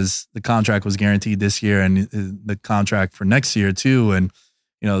 because the contract was guaranteed this year and the contract for next year too. And,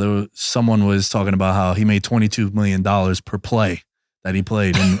 someone was talking about how he made $22 million per play that he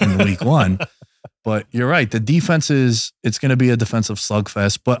played in week 1. But you're right. The defense it's going to be a defensive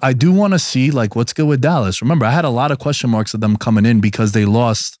slugfest. But I do want to see, what's good with Dallas. Remember, I had a lot of question marks of them coming in because they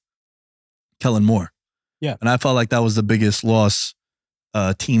lost Kellen Moore. Yeah. And I felt like that was the biggest loss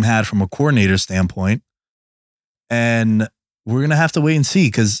team had from a coordinator standpoint. And we're going to have to wait and see,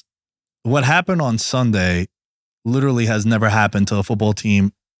 because what happened on Sunday literally has never happened to a football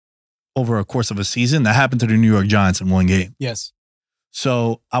team over a course of a season. That happened to the New York Giants in one game. Yes.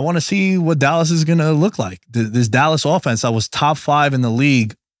 So I want to see what Dallas is going to look like. This Dallas offense that was top 5 in the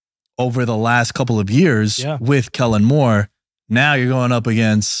league over the last couple of years with Kellen Moore. Now you're going up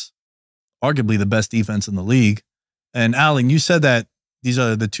against arguably the best defense in the league. And Alan, you said that these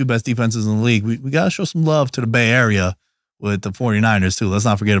are the 2 best defenses in the league. We got to show some love to the Bay Area with the 49ers too. Let's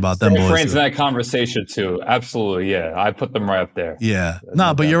not forget about them boys. Friends in that conversation too. Absolutely, yeah. I put them right up there. Yeah.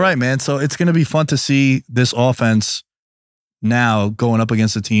 No, but you're right, man. So it's going to be fun to see this offense now going up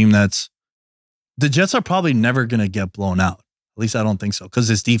against a team the Jets are probably never going to get blown out. At least I don't think so, because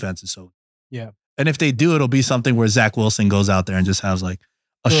this defense is so. Yeah. And if they do, it'll be something where Zach Wilson goes out there and just has a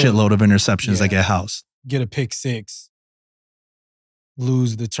shitload of interceptions that get housed. Get a pick 6.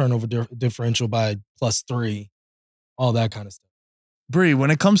 Lose the turnover differential by +3. All that kind of stuff. Bree, when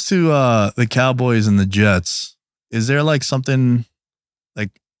it comes to the Cowboys and the Jets, is there something I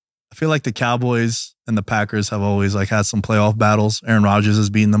feel like the Cowboys and the Packers have always had some playoff battles. Aaron Rodgers has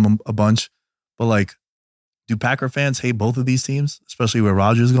beaten them a bunch. But do Packer fans hate both of these teams, especially with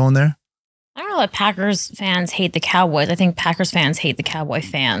Rodgers going there? I don't know that Packers fans hate the Cowboys. I think Packers fans hate the Cowboy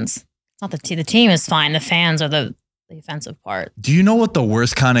fans. It's not the team is fine. The fans are the offensive part. Do you know what the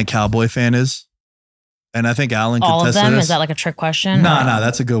worst kind of Cowboy fan is? And I think Alan could all test of them? this. Is that a trick question? No,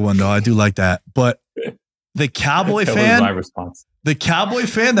 that's a good one though. I do like that. But the Cowboy fan, my response. The Cowboy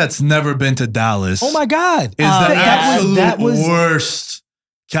fan that's never been to Dallas. Oh my God. Is the absolute worst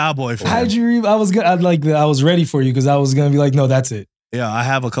Cowboy fan. How'd you read? I was ready for you because I was going to be like, no, that's it. Yeah, I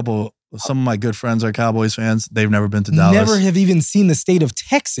have some of my good friends are Cowboys fans. They've never been to Dallas. Never have even seen the state of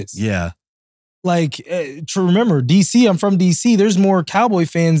Texas. Yeah. Like, to remember, DC, I'm from DC. There's more Cowboy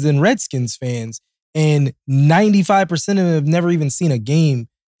fans than Redskins fans. And 95% of them have never even seen a game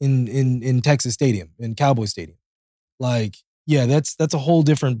in Texas Stadium, in Cowboy Stadium. Like, yeah, that's a whole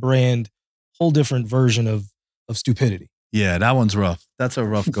different brand, whole different version of stupidity. Yeah, that one's rough. That's a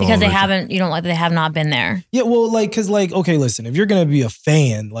rough go. Because they have not been there. Yeah, well, okay, listen, if you're going to be a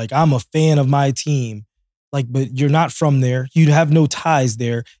fan, like I'm a fan of my team, like, but you're not from there, you have no ties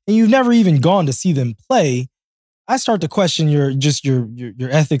there, and you've never even gone to see them play, I start to question your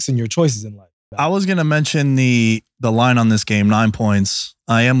ethics and your choices in life. I was going to mention the line on this game, 9 points.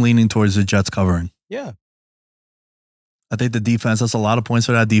 I am leaning towards the Jets covering. Yeah. I think the defense, that's a lot of points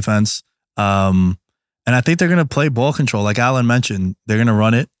for that defense. And I think they're going to play ball control. Like Alan mentioned, they're going to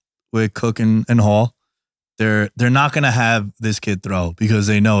run it with Cook and Hall. They're not going to have this kid throw because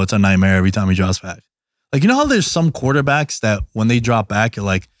they know it's a nightmare every time he drops back. Like, you know how there's some quarterbacks that when they drop back, you're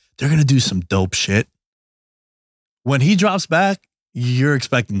like, they're going to do some dope shit. When he drops back, you're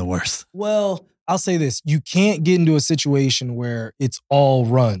expecting the worst. Well, I'll say this. You can't get into a situation where it's all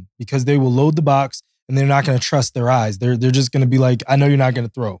run because they will load the box and they're not going to trust their eyes. They're just going to be like, I know you're not going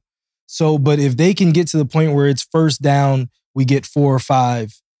to throw. So, but if they can get to the point where it's first down, we get 4 or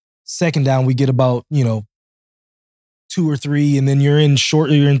 5. Second down, we get about, 2 or 3. And then you're in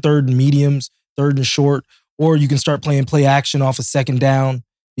third and mediums, third and short. Or you can start playing play action off a second down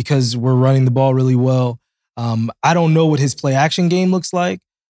because we're running the ball really well. I don't know what his play action game looks like,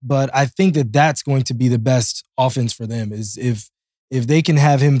 but I think that that's going to be the best offense for them is if they can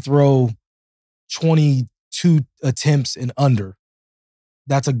have him throw 22 attempts and under.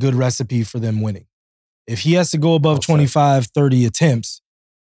 That's a good recipe for them winning. If he has to go above 25, 30 attempts,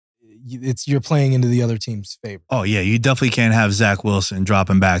 you're playing into the other team's favor. Oh, yeah. You definitely can't have Zach Wilson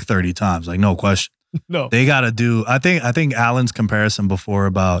dropping back 30 times. Like, no question. No. They got to do – I think Allen's comparison before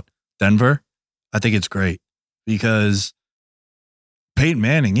about Denver, I think it's great because Peyton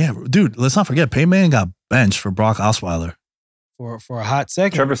Manning, yeah. Dude, let's not forget, Peyton Manning got benched for Brock Osweiler. For a hot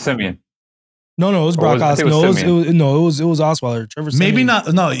second. Trevor Siemian. No, it was Brock Osweiler. It was Osweiler. Trevor Siemian. Maybe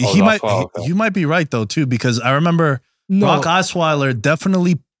not. No, you might be right though too because I remember Brock Osweiler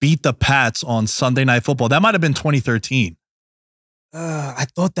definitely beat the Pats on Sunday Night Football. That might have been 2013. I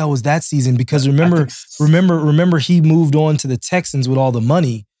thought that was that season because remember he moved on to the Texans with all the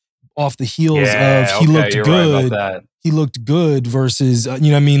money off the heels of he looked good. Right, he looked good versus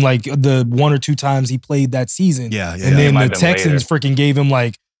like the 1 or 2 times he played that season. Yeah. And then the Texans freaking gave him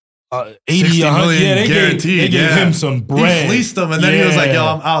like 80 million. Yeah, they gave him some bread. He fleeced him, and then he was like, "Yo,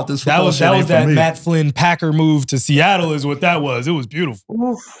 I'm out." That was that Matt Flynn Packer move to Seattle, is what that was. It was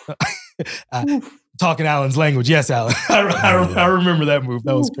beautiful. Talking Alan's language, yes, Alan. I remember that move.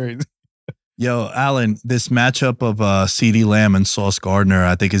 That was crazy. Yo, Alan, this matchup of CeeDee Lamb and Sauce Gardner,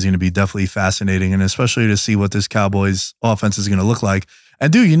 I think is going to be definitely fascinating, and especially to see what this Cowboys offense is going to look like.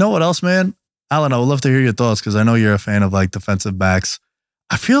 And dude, you know what else, man? Alan, I would love to hear your thoughts because I know you're a fan of like defensive backs.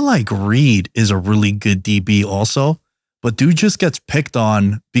 I feel like Reed is a really good DB also, but dude just gets picked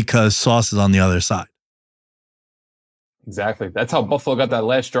on because Sauce is on the other side. Exactly. That's how Buffalo got that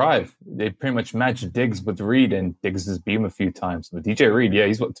last drive. They pretty much matched Diggs with Reed, and Diggs just beat him a few times. But DJ Reed,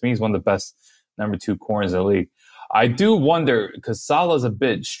 yeah, to me, he's one of the best number 2 corners in the league. I do wonder, because Salah's a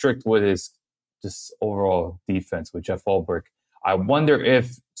bit strict with his just overall defense with Jeff Ulbrich. I wonder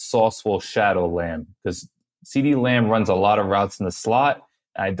if Sauce will shadow Lamb, because CeeDee Lamb runs a lot of routes in the slot.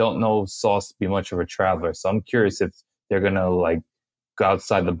 I don't know Sauce to be much of a traveler. So I'm curious if they're going to like go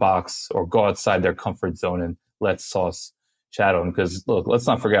outside the box or go outside their comfort zone and let Sauce shadow him. Because look, let's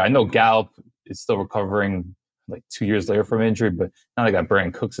not forget, I know Gallup is still recovering like 2 years later from injury, but now they got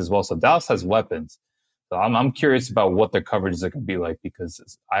Brandon Cooks as well. So Dallas has weapons. So I'm curious about what their coverages are going to be like because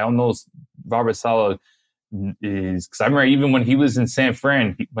I don't know Robert Saleh is, because I remember even when he was in San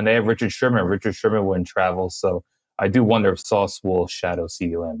Fran, when they have Richard Sherman wouldn't travel. So I do wonder if Sauce will shadow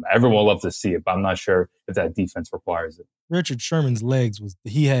CeeDee Lamb. Everyone will love to see it, but I'm not sure if that defense requires it. Richard Sherman's legs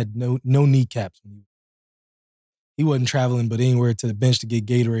he had no kneecaps. He wasn't traveling, but anywhere to the bench to get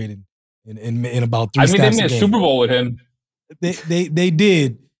Gatorade in about 3 snaps. They made a Super Bowl with him. They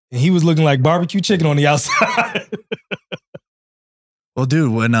did, and he was looking like barbecue chicken on the outside. Well,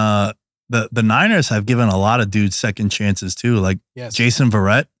 dude, when the Niners have given a lot of dudes second chances too, like Jason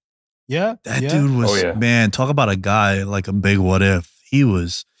Verrett. Yeah. That dude was, man, talk about a guy like a big what if. He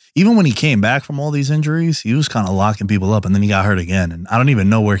was even when he came back from all these injuries, he was kind of locking people up, and then he got hurt again. And I don't even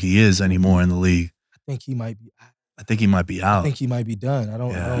know where he is anymore in the league. I think he might be. I think he might be out. I think he might be done. I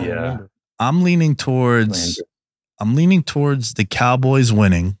don't remember. I'm leaning towards the Cowboys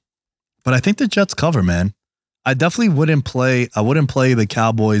winning, but I think the Jets cover, man. I definitely wouldn't play the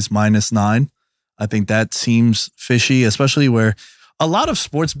Cowboys -9. I think that seems fishy, especially where a lot of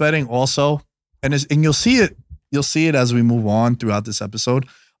sports betting also, and you'll see it as we move on throughout this episode.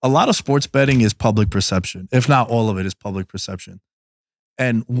 A lot of sports betting is public perception, if not all of it is public perception.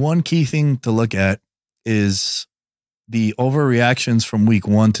 And one key thing to look at is the overreactions from week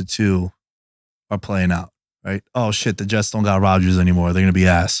 1 to 2 are playing out, right? Oh shit, the Jets don't got Rodgers anymore. They're going to be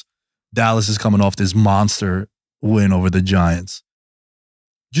ass. Dallas is coming off this monster win over the Giants.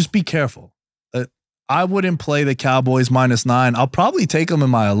 Just be careful. I wouldn't play the Cowboys -9. I'll probably take them in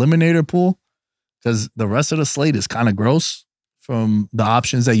my eliminator pool because the rest of the slate is kind of gross from the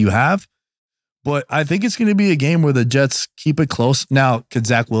options that you have. But I think it's going to be a game where the Jets keep it close. Now, could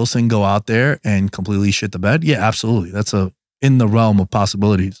Zach Wilson go out there and completely shit the bed? Yeah, absolutely. That's in the realm of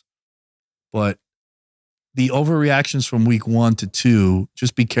possibilities. But the overreactions from week 1 to 2,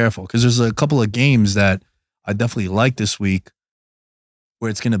 just be careful because there's a couple of games that I definitely like this week where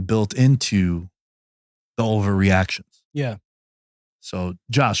it's going to build into the overreactions. Yeah. So,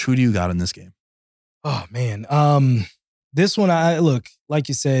 Josh, who do you got in this game? Oh, man. This one, look, like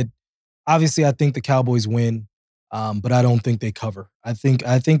you said, obviously I think the Cowboys win, but I don't think they cover. I think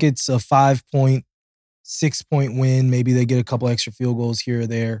it's a 5-point, 6-point win. Maybe they get a couple extra field goals here or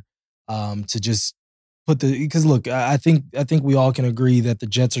there to just put because look, I think we all can agree that the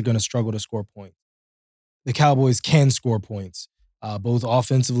Jets are going to struggle to score points. The Cowboys can score points, both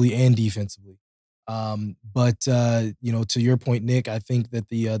offensively and defensively. But to your point, Nick, I think that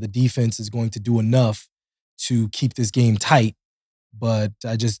the defense is going to do enough to keep this game tight, but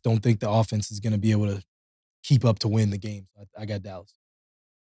I just don't think the offense is going to be able to keep up to win the game. I got Dallas.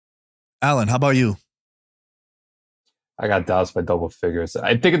 Alan, how about you? I got Dallas by double figures.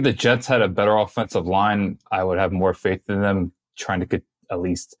 I think if the Jets had a better offensive line, I would have more faith in them trying to get, at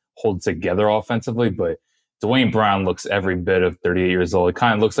least hold together offensively. But Dwayne Brown looks every bit of 38 years old. It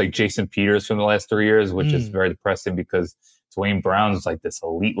kind of looks like Jason Peters from the last 3 years, which is very depressing because Dwayne Brown's like this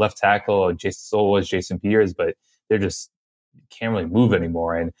elite left tackle. So was Jason Peters, but they're just can't really move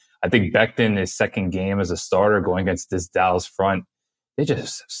anymore. And I think Becton, his second game as a starter going against this Dallas front, they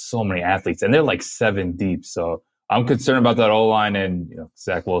just have so many athletes, and they're like 7 deep. So I'm concerned about that O-line, and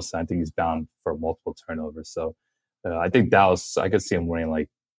Zach Wilson, I think he's bound for multiple turnovers. So I think Dallas, I could see him winning like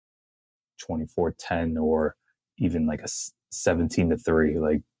 24-10 or even like a 17-3.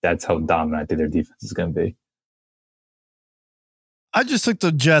 Like that's how dominant I think their defense is going to be. I just took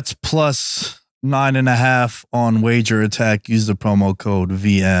the Jets plus 9.5 on Wager Attack. Use the promo code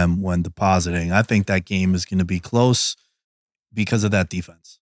VM when depositing. I think that game is going to be close because of that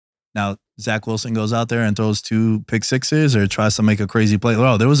defense. Now, Zach Wilson goes out there and throws 2 pick sixes or tries to make a crazy play.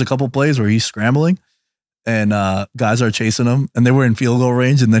 Oh, there was a couple plays where he's scrambling and guys are chasing him and they were in field goal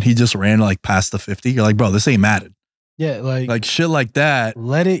range and then he just ran like past the 50. You're like, bro, this ain't Madden. Yeah, like shit like that.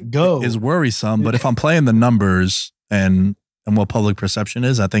 Let it go. Is worrisome. But if I'm playing the numbers and what public perception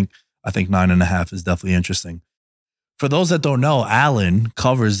is, I think 9.5 is definitely interesting. For those that don't know, Alan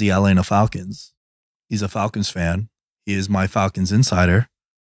covers the Atlanta Falcons. He's a Falcons fan. He is my Falcons insider.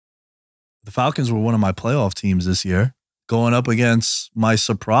 The Falcons were one of my playoff teams this year, going up against my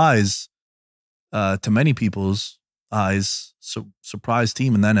surprise, to many people's eyes, surprise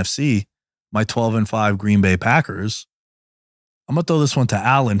team in the NFC, my 12-5 Green Bay Packers. I'm going to throw this one to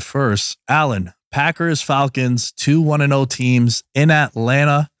Alan first. Alan, Packers, Falcons, 2 1-0 teams in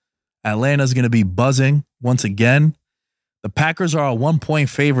Atlanta. Atlanta's going to be buzzing once again. The Packers are a 1-point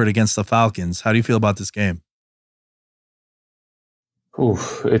favorite against the Falcons. How do you feel about this game?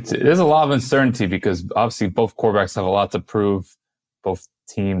 There's a lot of uncertainty because obviously both quarterbacks have a lot to prove. Both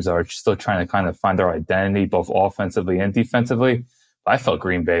teams are still trying to kind of find their identity, both offensively and defensively. But I felt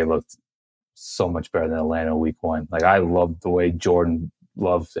Green Bay looked so much better than Atlanta week 1. Like I loved the way Jordan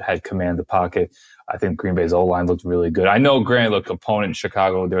Love had command of the pocket. I think Green Bay's O-line looked really good. I know, granted, look, opponent in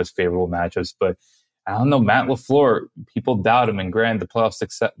Chicago, there was favorable matchups, but I don't know, Matt LaFleur, people doubt him, and granted, the playoff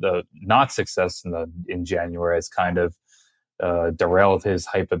success, the not success in January has kind of derailed his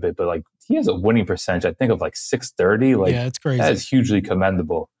hype a bit, but like he has a winning percentage, I think, of like 630. Like, yeah, it's crazy. That is hugely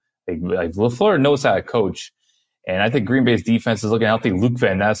commendable. Like LaFleur knows how to coach, and I think Green Bay's defense is looking healthy. Luke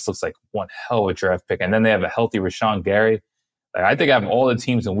Van Ness looks like one hell of a draft pick, and then they have a healthy Rashawn Gary. Like, I think out of all the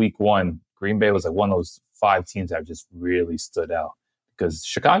teams in week 1, Green Bay was like one of those 5 teams that just really stood out because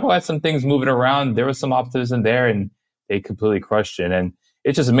Chicago had some things moving around. There was some optimism there, and they completely crushed it. And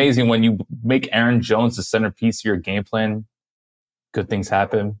it's just amazing when you make Aaron Jones the centerpiece of your game plan. Good things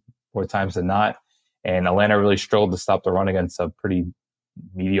happen more times than not. And Atlanta really struggled to stop the run against a pretty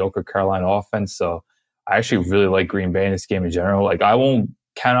mediocre Carolina offense. So I actually really like Green Bay in this game in general. Like, I won't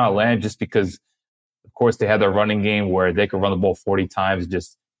count out Atlanta just because, of course, they had their running game where they could run the ball 40 times,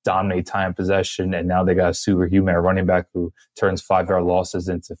 just dominate time possession. And now they got a superhuman running back who turns 5-yard losses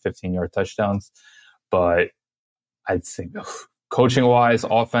into 15-yard touchdowns. But I'd say coaching wise,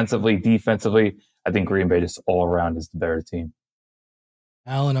 offensively, defensively, I think Green Bay just all around is the better team.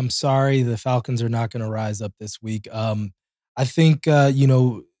 Alan, I'm sorry, the Falcons are not going to rise up this week. I think,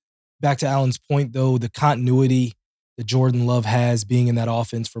 back to Alan's point, though, the continuity that Jordan Love has being in that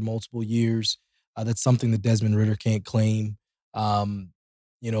offense for multiple years, that's something that Desmond Ridder can't claim.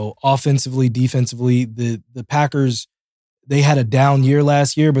 Offensively, defensively, the Packers, they had a down year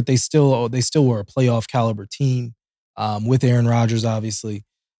last year, but they still were a playoff caliber team with Aaron Rodgers, obviously.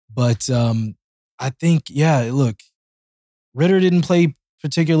 But I think, look, Ridder didn't play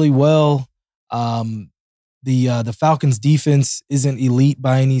particularly well. The Falcons defense isn't elite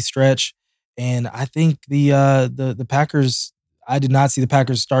by any stretch. And I think the Packers, I did not see the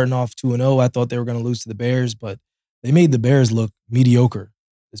Packers starting off 2-0. I thought they were going to lose to the Bears, but they made the Bears look mediocre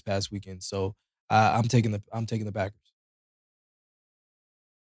this past weekend. So I'm taking the Packers.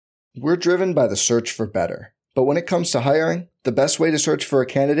 We're driven by the search for better. But when it comes to hiring, the best way to search for a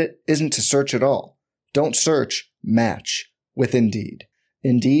candidate isn't to search at all. Don't search, match with Indeed.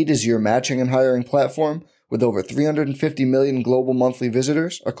 Indeed is your matching and hiring platform with over 350 million global monthly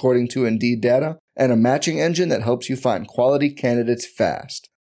visitors, according to Indeed data, and a matching engine that helps you find quality candidates fast.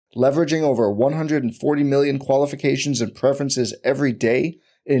 Leveraging over 140 million qualifications and preferences every day,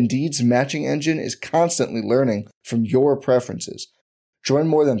 Indeed's matching engine is constantly learning from your preferences. Join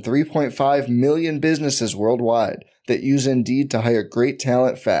more than 3.5 million businesses worldwide that use Indeed to hire great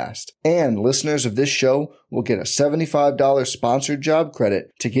talent fast. And listeners of this show will get a $75 sponsored job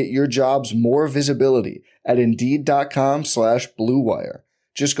credit to get your jobs more visibility at Indeed.com/Blue Wire.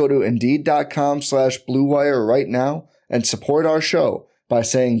 Just go to Indeed.com/Blue Wire right now and support our show by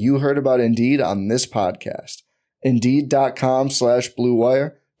saying you heard about Indeed on this podcast. Indeed.com/Blue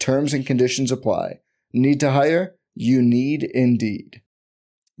Wire. Terms and conditions apply. Need to hire? You need Indeed.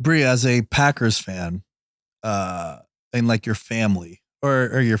 Bree, as a Packers fan, and like your family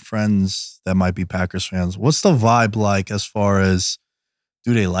or your friends that might be Packers fans, what's the vibe like as far as,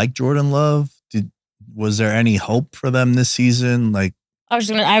 do they like Jordan Love? Was there any hope for them this season? Like, I was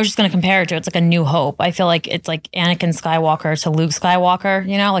just gonna compare it to, it's like a new hope. I feel like it's like Anakin Skywalker to Luke Skywalker,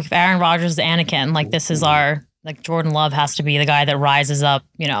 like if Aaron Rodgers is Anakin, like this is like Jordan Love has to be the guy that rises up,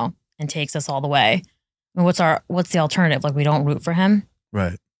 and takes us all the way. I mean, what's the alternative? Like, we don't root for him.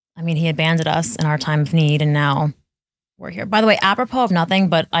 Right. I mean, he abandoned us in our time of need, and now we're here. By the way, apropos of nothing,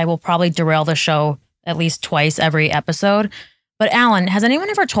 but I will probably derail the show at least twice every episode. But Alan, has anyone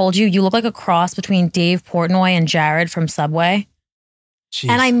ever told you look like a cross between Dave Portnoy and Jared from Subway? Jeez.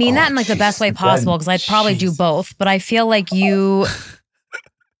 And I mean that in like the best way possible, because I'd probably do both. But I feel like you.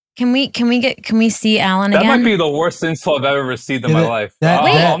 Can we see Alan again? That might be the worst insult I've ever received in my life. Dave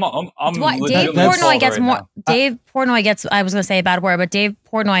Portnoy gets more. Dave Portnoy gets. I was going to say a bad word, but Dave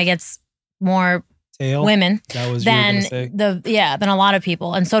Portnoy gets more women than than a lot of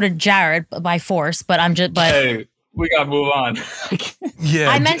people, and so did Jared by force. But hey, we gotta move on.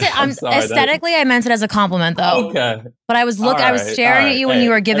 I meant it. Aesthetically, I meant it as a compliment, though. Okay. But I was staring at you when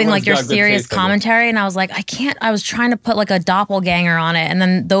you were giving like your serious commentary, and I was like, I can't. I was trying to put like a doppelganger on it, and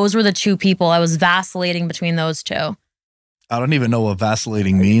then those were the two people. I was vacillating between those two. I don't even know what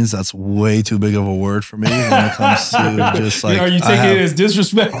vacillating means. That's way too big of a word for me when it comes to just like. Are you taking it as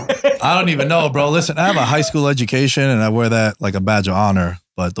disrespect? I don't even know, bro. Listen, I have a high school education, and I wear that like a badge of honor.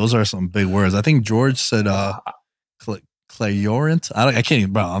 But those are some big words. I think George said. Clairvoyant? I can't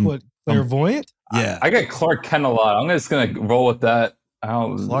even, bro. Clairvoyant? Yeah. I get Clark Kent a lot. I'm just going to roll with that.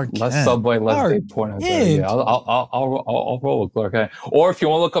 Less Subway, less Dave Portnoy. Yeah, I'll roll with Clark Kent. Or if you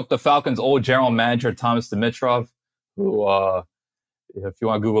want to look up the Falcons' old general manager, Thomas Dimitrov, who, if you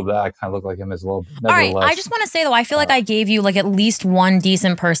want to Google that, I kind of look like him as well. All right. I just want to say, though, I feel like I gave you like at least one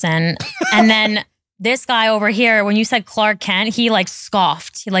decent person. And then this guy over here, when you said Clark Kent, he like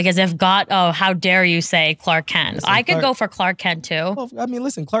scoffed, like as if God, oh, how dare you say Clark Kent? Listen, I could go for Clark Kent too. Well, I mean,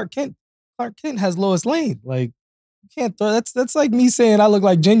 listen, Clark Kent has Lois Lane. Like, you can't throw. That's like me saying I look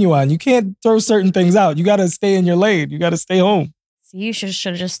like Genuine. You can't throw certain things out. You got to stay in your lane. You got to stay home. See, you should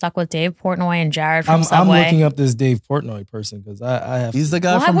have just stuck with Dave Portnoy and Jared from Subway. I'm looking up this Dave Portnoy person because I have. He's the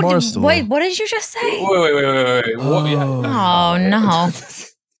guy from Barstool. Wait, what did you just say? Wait. Oh no.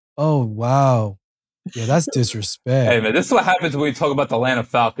 Oh wow. Yeah, that's disrespect. Hey man, this is what happens when we talk about the Atlanta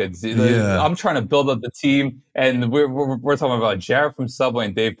Falcons. Yeah. I'm trying to build up the team, and we're talking about Jared from Subway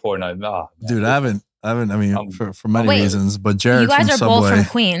and Dave Portnoy. Dude, I haven't. I mean, for many Wait, reasons, but Jared you guys from are Subway. both from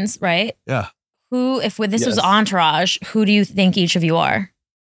Queens, right? Yeah. Who, if this was Yes. Entourage, who do you think each of you are?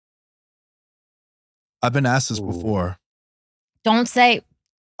 I've been asked this before. Don't say.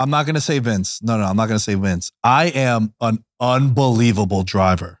 I'm not going to say Vince. No, I'm not going to say Vince. I am an unbelievable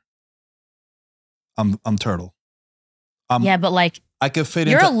driver. I'm Turtle. Yeah, but like I could fit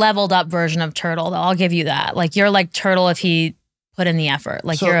you're into. a leveled up version of Turtle. Though. I'll give you that. Like you're like Turtle if he put in the effort.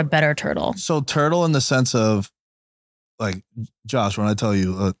 Like So- you're a better Turtle. So Turtle in the sense of, like, Josh, when I tell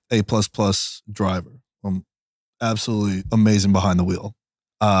you A++ driver, I'm absolutely amazing behind the wheel.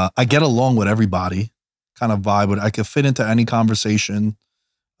 I get along with everybody, kind of vibe with. I could fit into any conversation,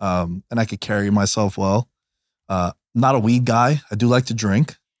 and I could carry myself well. Not a weed guy. I do like to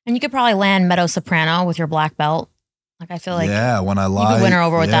drink. And you could probably land Meadow Soprano with your black belt. Like I feel like yeah, when I you lie, could win her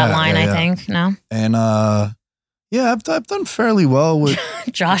over with that yeah, line. yeah, I yeah. think no. And yeah, I've done fairly well with.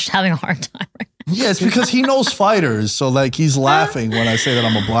 Josh having a hard time. Right now. Yeah, it's because he knows fighters, so like he's laughing when I say that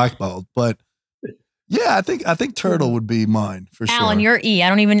I'm a black belt. But yeah, I think Turtle would be mine for sure. Alan, you're E.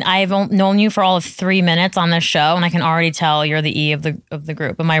 I've known you for all of 3 minutes on this show, and I can already tell you're the E of the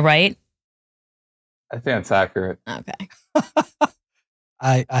group. Am I right? I think that's accurate. Okay.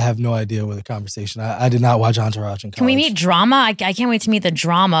 I have no idea what the conversation. I did not watch Entourage in college. Can we meet drama? I can't wait to meet the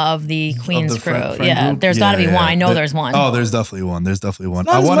drama of the Queens crew. friend Yeah, group? there's got to be one. I know there's one. Oh, there's definitely one. There's definitely one.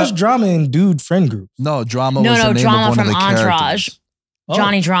 Not as much drama in dude friend groups. No, drama. No, was no, the name drama of one from of the Entourage. characters.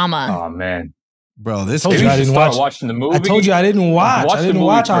 Johnny Drama. Oh man, Bro, this Told kid- you I should didn't start watch. watching the movie. I told you I didn't watch. Watch I the didn't movie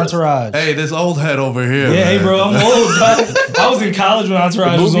watch first. Entourage. Hey, this old head over here. Yeah, hey, man. bro, I'm old. I was in college when The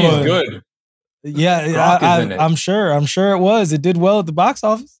Entourage was movie on. is good. Yeah, Rock is in it. I'm sure. I'm sure it was. It did well at the box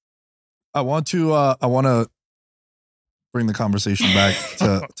office. I want to bring the conversation back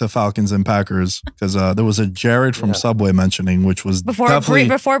to Falcons and Packers because there was a Jared from Yeah. Subway mentioning, which was Before definitely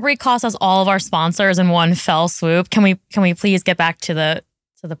Bree costs us all of our sponsors in one fell swoop, can we please get back to the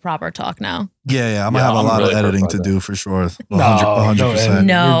proper talk now? yeah. I'm gonna Yeah, have a I'm lot really of hurt editing by to that. do for sure. No, 100%.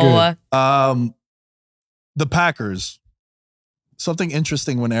 No. The Packers. Something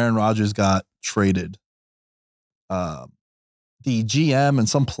interesting when Aaron Rodgers got traded. The GM and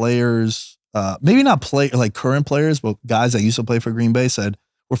some players, maybe not current players, but guys that used to play for Green Bay said,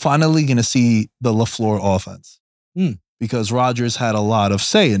 we're finally going to see the LaFleur offense because Rodgers had a lot of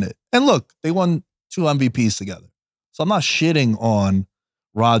say in it. And look, they won 2 MVPs together. So I'm not shitting on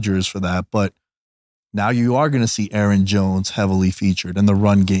Rodgers for that, but now you are going to see Aaron Jones heavily featured in the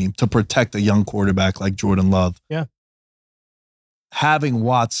run game to protect a young quarterback like Jordan Love. Yeah. Having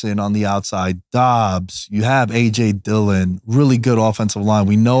Watson on the outside, Dobbs, you have A.J. Dillon, really good offensive line.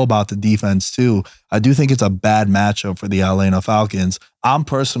 We know about the defense too. I do think it's a bad matchup for the Atlanta Falcons. I'm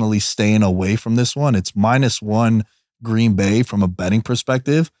personally staying away from this one. It's -1 Green Bay from a betting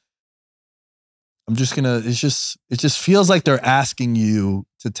perspective. I'm just gonna, it just feels like they're asking you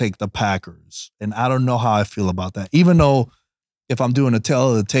to take the Packers. And I don't know how I feel about that. Even though if I'm doing a tail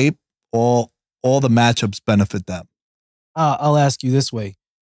of the tape, all the matchups benefit them. I'll ask you this way.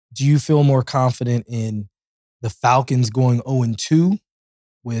 Do you feel more confident in the Falcons going 0-2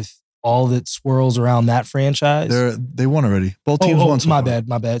 with all that swirls around that franchise? They won already. Both teams won. So my far.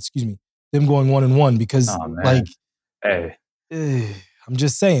 bad. Excuse me. Them going 1-1 because Oh, man. like Hey, I'm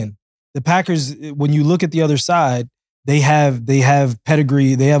just saying the Packers, when you look at the other side, they have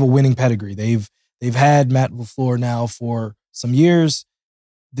pedigree. They have a winning pedigree. They've had Matt LaFleur now for some years.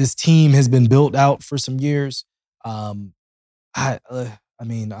 This team has been built out for some years. I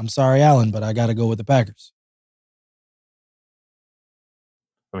mean, I'm sorry, Alan, but I got to go with the Packers.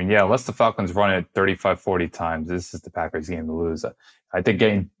 I mean, yeah, unless the Falcons run it 35, 40 times, this is the Packers' game to lose. I think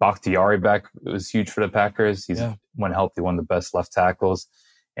getting Bakhtiari back was huge for the Packers. He's when healthy, one of the best left tackles.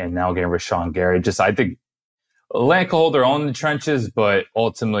 And now getting Rashawn Gary. I think Atlanta can hold their own in the trenches, but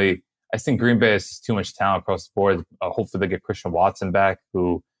ultimately, I think Green Bay has too much talent across the board. Hopefully, they get Christian Watson back,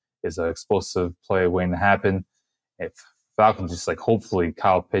 who is an explosive play waiting to happen. If Falcons just hopefully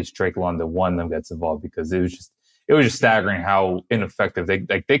Kyle Pitts, Drake London, one of them gets involved because it was just staggering how ineffective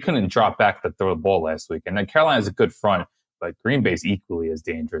they couldn't drop back to throw the ball last week. And then Carolina's a good front, but Green Bay's equally as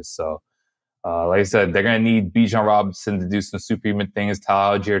dangerous. So, like I said, they're going to need Bijan Robinson to do some superhuman things,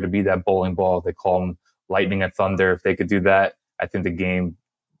 Tyler Algier to be that bowling ball. They call him lightning and thunder. If they could do that, I think the game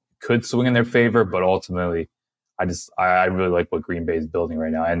could swing in their favor. But ultimately, I really like what Green Bay is building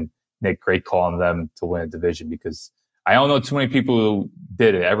right now. And Nick, great calling them to win a division because I don't know too many people who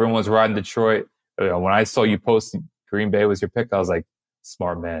did it. Everyone was riding Detroit. When I saw you post Green Bay was your pick, I was like,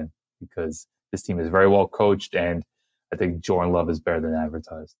 smart man, because this team is very well coached, and I think Jordan Love is better than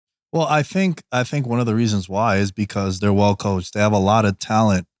advertised. Well, I think one of the reasons why is because they're well coached. They have a lot of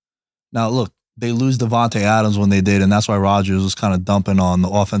talent. Now, look, they lose Devontae Adams when they did, and that's why Rodgers was kind of dumping on the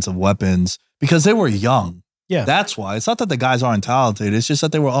offensive weapons because they were young. Yeah. That's why. It's not that the guys aren't talented. It's just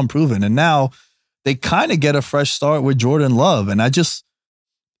that they were unproven. And now they kind of get a fresh start with Jordan Love. And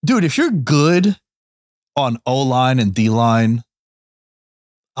dude, if you're good on O-line and D-line,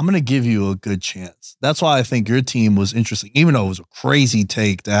 I'm going to give you a good chance. That's why I think your team was interesting, even though it was a crazy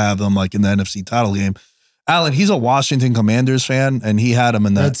take to have them like in the NFC title game. Alan, he's a Washington Commanders fan, and he had him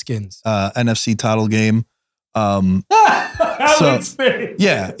in the Redskins NFC title game. Yeah,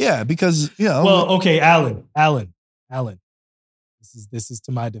 because Well, okay, Alan. This is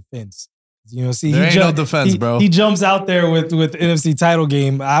to my defense. See, there ain't no defense, bro. He jumps out there with NFC title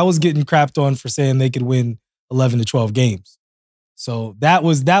game. I was getting crapped on for saying they could win 11 to 12 games. So that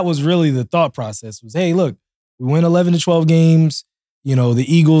was really the thought process was, hey, look, we win 11 to 12 games. The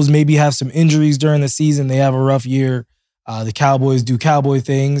Eagles maybe have some injuries during the season. They have a rough year. The Cowboys do cowboy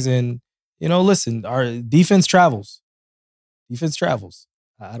things. And, listen, our defense travels.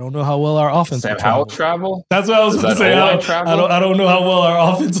 I don't know how well our offense will travel. Travel? That's what I was going to say. I don't know how well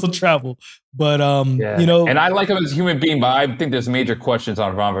our offense will travel. But, And I like him as a human being, but I think there's major questions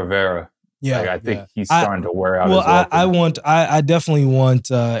on Ron Rivera. Yeah. I think he's starting to wear out his welcome. I definitely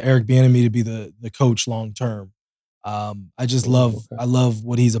want Eric Bieniemy to be the coach long term. I love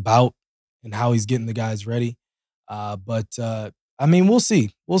what he's about and how he's getting the guys ready. But we'll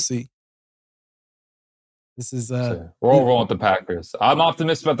see. This is we're all rolling with the Packers. I'm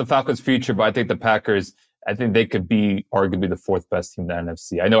optimistic about the Falcons' future, but I think the Packers, they could be arguably the fourth best team in the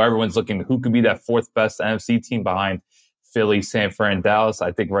NFC. I know everyone's looking who could be that fourth best NFC team behind Philly, San Fran, Dallas.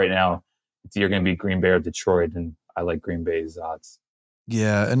 I think right now it's either going to be Green Bay or Detroit, and I like Green Bay's odds.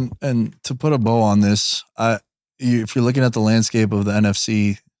 Yeah, and to put a bow on this, if you're looking at the landscape of the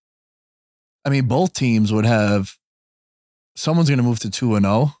NFC, both teams would have someone's going to move to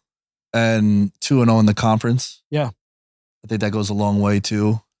 2-0 and 2-0 in the conference. Yeah. I think that goes a long way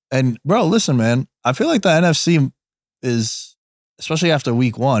too. And bro, listen, man, I feel like the NFC is, especially after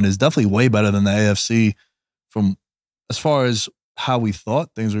week 1, is definitely way better than the AFC from as far as how we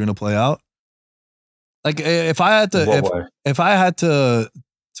thought things were going to play out. Like if I had to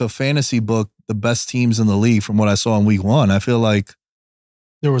fantasy book the best teams in the league from what I saw in week 1, I feel like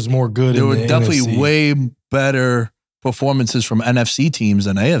there was more good. There were definitely way better performances from NFC teams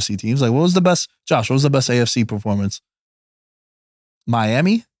than AFC teams. Like, what was the best AFC performance?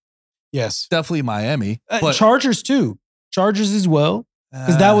 Miami? Yes. Definitely Miami. But Chargers too. Chargers as well.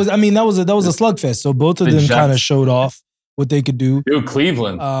 Because that was a slugfest. So both of them kind of showed off what they could do. Dude,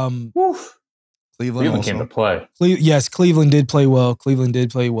 Cleveland. Cleveland came to play. Yes, Cleveland did play well. Cleveland did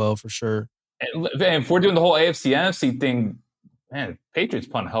play well for sure. And if we're doing the whole AFC NFC thing, man, Patriots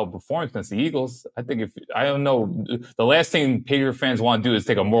put on a hell of a performance against the Eagles. I think I don't know, the last thing Patriot fans want to do is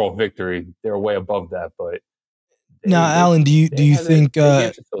take a moral victory. They're way above that, but Alan, do you think?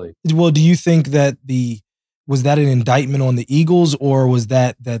 Do you think that was that an indictment on the Eagles, or was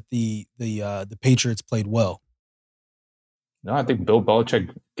that the Patriots played well? No, I think Bill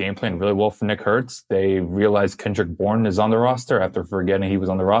Belichick game planned really well for Nick Hurts. They realized Kendrick Bourne is on the roster after forgetting he was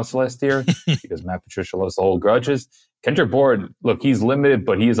on the roster last year because Matt Patricia loves to hold grudges. Kendrick Bourne, look, he's limited,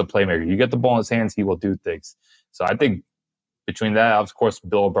 but he is a playmaker. You get the ball in his hands, he will do things. So I think between that, of course,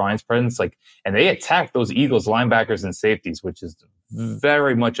 Bill O'Brien's presence, and they attacked those Eagles linebackers and safeties, which is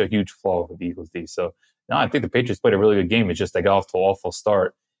very much a huge flaw of the Eagles D. So no, I think the Patriots played a really good game. It's just they got off to an awful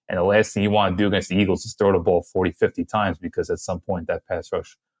start. And the last thing you want to do against the Eagles is throw the ball 40, 50 times because at some point that pass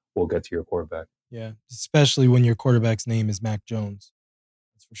rush will get to your quarterback. Yeah, especially when your quarterback's name is Mac Jones.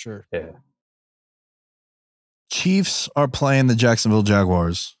 That's for sure. Yeah. Chiefs are playing the Jacksonville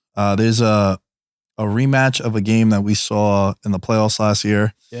Jaguars. There's a rematch of a game that we saw in the playoffs last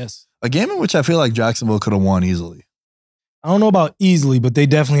year. Yes. A game in which I feel like Jacksonville could have won easily. I don't know about easily, but they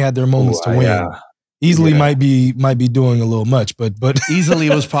definitely had their moments to win. Yeah. Easily might be doing a little much, but easily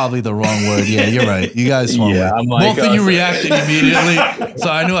was probably the wrong word. Yeah, you're right. You guys swung it. Both of you reacted immediately, so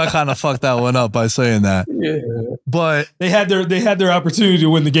I knew I kind of fucked that one up by saying that. Yeah. But they had their opportunity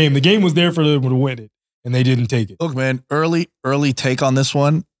to win the game. The game was there for them to win it, and they didn't take it. Look, man, early take on this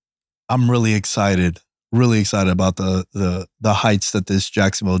one. I'm really excited about the heights that this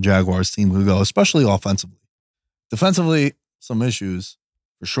Jacksonville Jaguars team could go, especially offensively. Defensively, some issues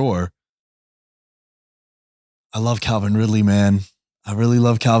for sure. I love Calvin Ridley, man. I really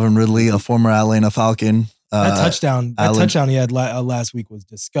love Calvin Ridley, a former Atlanta Falcon. That touchdown he had last week was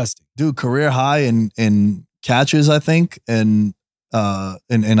disgusting. Dude, career high in catches, I think. And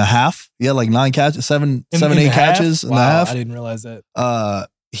in a half. He had like 9 catches, 7, 8 catches in the half. I didn't realize that.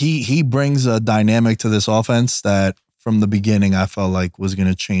 He brings a dynamic to this offense that from the beginning I felt like was going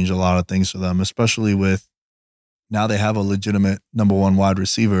to change a lot of things for them, especially with now they have a legitimate number 1 wide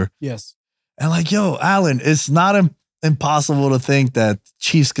receiver. Yes. And like, yo, Allen, it's not impossible to think that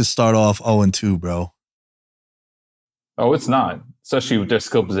Chiefs could start off 0-2, bro. Oh, it's not. Especially with their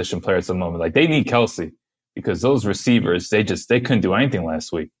skill position players at the moment. Like, they need Kelsey because those receivers, they couldn't do anything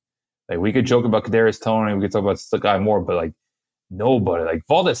last week. Like, we could joke about Kadarius Toney, we could talk about Sky Moore, but like nobody. Like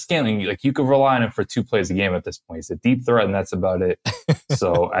Valdez-Scantling, like you could rely on him for 2 plays a game at this point. He's a deep threat, and that's about it.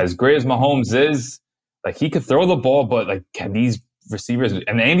 So as great as Mahomes is, like he could throw the ball, but like can these receivers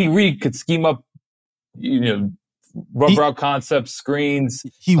and Andy Reid could scheme up, rub route concepts, screens,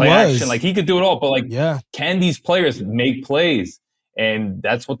 play action. Like he could do it all, but like, can these players make plays? And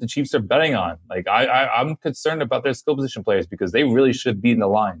that's what the Chiefs are betting on. Like I'm concerned about their skill position players because they really should be in the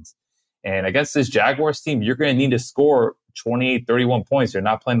lines. And against this Jaguars team, you're going to need to score 28, 31 points. You're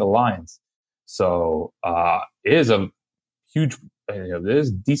not playing the Lions. So it is a huge, there's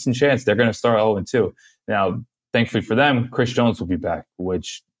a decent chance they're going to start 0-2. Now, thankfully for them, Chris Jones will be back,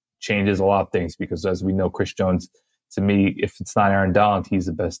 which changes a lot of things because as we know, Chris Jones, to me, if it's not Aaron Donald, he's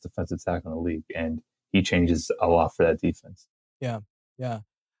the best defensive tackle in the league. And he changes a lot for that defense. Yeah.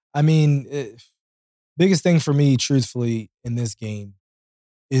 I mean, biggest thing for me, truthfully, in this game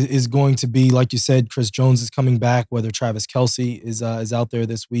is going to be, like you said, Chris Jones is coming back, whether Travis Kelce is out there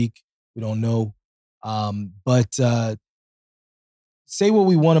this week. We don't know. But say what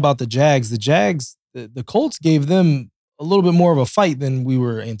we want about the Jags. The Colts gave them a little bit more of a fight than we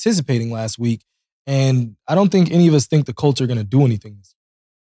were anticipating last week. And I don't think any of us think the Colts are going to do anything.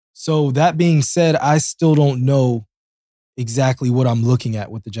 So that being said, I still don't know exactly what I'm looking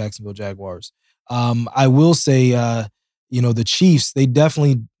at with the Jacksonville Jaguars. I will say, the Chiefs, they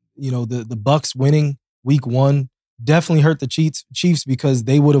definitely, the Bucs winning week 1 definitely hurt the Chiefs because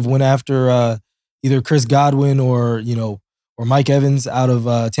they would have went after either Chris Godwin or Mike Evans out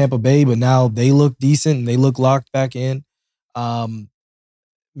of Tampa Bay, but now they look decent and they look locked back in. Man,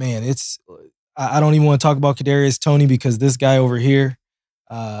 I don't even want to talk about Kadarius Toney because this guy over here,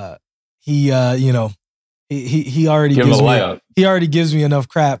 he already gives me enough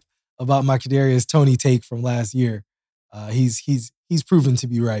crap about my Kadarius Toney take from last year. He's proven to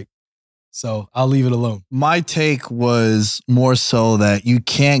be right. So I'll leave it alone. My take was more so that you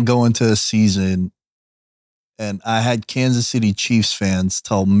can't go into a season, and I had Kansas City Chiefs fans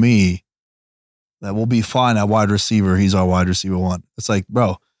tell me that we'll be fine at wide receiver. He's our wide receiver 1. It's like,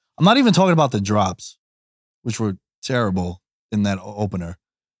 bro, I'm not even talking about the drops, which were terrible in that opener.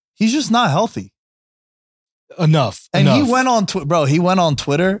 He's just not healthy. Enough. He went on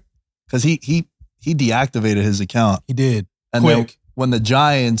Twitter because he deactivated his account. He did. And then when the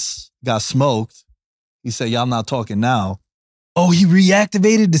Giants got smoked, he said, y'all not talking now. Oh, he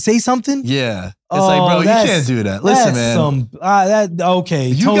reactivated to say something? Yeah. It's like, bro, you can't do that. Listen, man.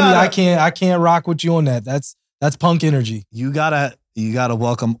 Okay. Tony, I can't rock with you on that. That's punk energy. You gotta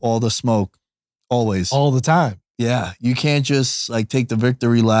welcome all the smoke. Always. All the time. Yeah. You can't just like take the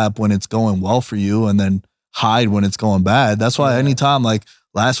victory lap when it's going well for you and then hide when it's going bad. That's why anytime, like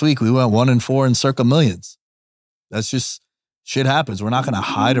last week, we went 1-4 in circa millions. That's just shit happens. We're not going to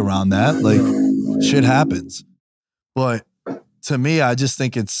hide around that. Like shit happens. But to me, I just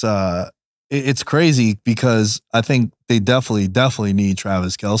think it's crazy because I think they definitely need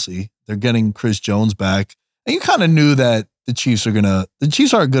Travis Kelce. They're getting Chris Jones back. And you kind of knew that the Chiefs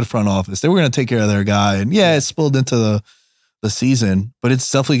are a good front office. They were going to take care of their guy. And it spilled into the season, but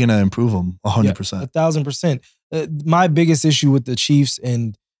it's definitely going to improve them 100%. 1,000%. My biggest issue with the Chiefs,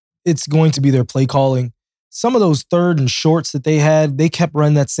 and it's going to be their play calling. Some of those 3rd and shorts that they had, they kept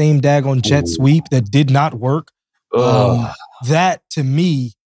running that same daggone jet sweep that did not work. That, to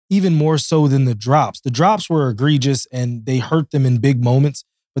me, even more so than the drops. The drops were egregious, and they hurt them in big moments.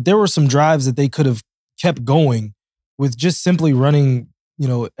 But there were some drives that they could have kept going with just simply running,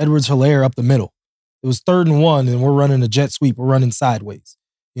 Edwards-Helaire up the middle. It was 3rd and 1, and we're running a jet sweep. We're running sideways.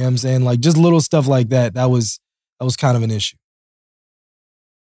 You know what I'm saying? Like, just little stuff like that. That was kind of an issue.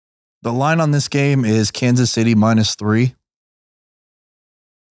 The line on this game is Kansas City -3.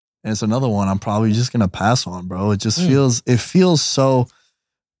 And it's another one I'm probably just going to pass on, bro. It just feels so.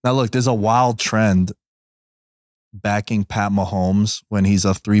 Now, look, there's a wild trend backing Pat Mahomes when he's a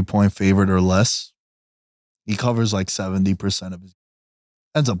 3-point favorite or less. He covers like 70% of his,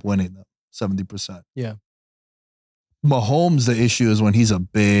 ends up winning though, 70%. Yeah. Mahomes, the issue is when he's a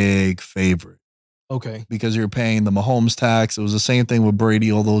big favorite. Okay. Because you're paying the Mahomes tax. It was the same thing with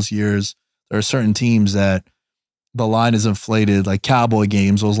Brady all those years. There are certain teams that the line is inflated. Like Cowboy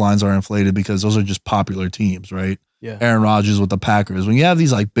games, those lines are inflated because those are just popular teams, right? Yeah. Aaron Rodgers with the Packers. When you have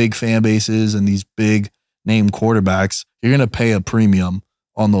these like big fan bases and these big name quarterbacks, you're going to pay a premium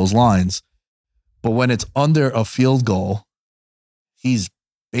on those lines. But when it's under a field goal, he's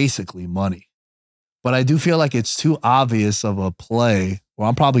basically money. But I do feel like it's too obvious of a play where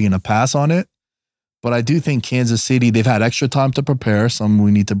I'm probably going to pass on it. But I do think Kansas City, they've had extra time to prepare, something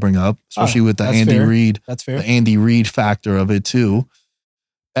we need to bring up, especially with the Andy Reid. That's fair. The Andy Reid factor of it too.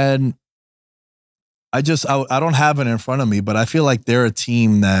 And I don't have it in front of me, but I feel like they're a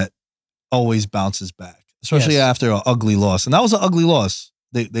team that always bounces back, especially after an ugly loss. And that was an ugly loss.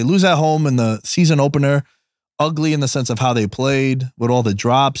 They lose at home in the season opener. Ugly in the sense of how they played with all the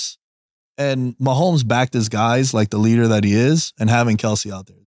drops. And Mahomes backed his guys like the leader that he is, and having Kelsey out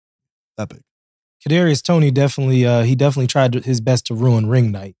there. Epic. Kadarius Toney definitely tried his best to ruin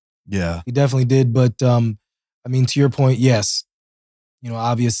ring night. Yeah. He definitely did. But I mean, to your point, yes.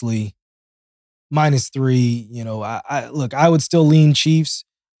 Obviously, -3. I would still lean Chiefs,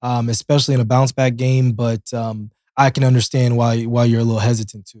 especially in a bounce back game, but I can understand why you're a little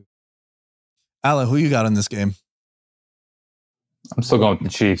hesitant too. Alan, who you got in this game? I'm still going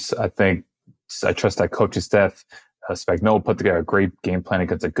with the Chiefs. I trust that coaching staff. Spagnuolo put together a great game plan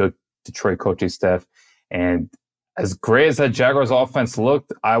against a good Detroit coaching staff. And as great as that Jaguars offense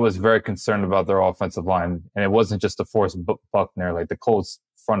looked, I was very concerned about their offensive line. And it wasn't just DeForest Buckner. Like the Colts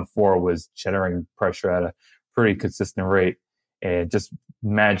front four was generating pressure at a pretty consistent rate. And just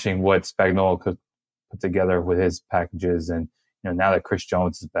managing what Spagnuolo could put together with his packages. And now that Chris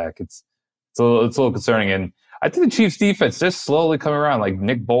Jones is back, it's a little concerning. And I think the Chiefs defense just slowly coming around. Like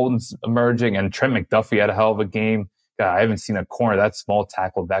Nick Bolton's emerging, and Trent McDuffie had a hell of a game. God, I haven't seen a corner that small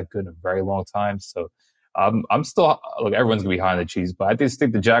tackle that good in a very long time. So I'm still everyone's gonna be high on the Chiefs, but I just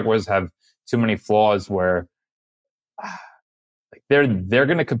think the Jaguars have too many flaws where they're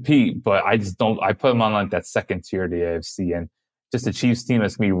gonna compete, but I just don't. I put them on like that second tier of the AFC, and just the Chiefs team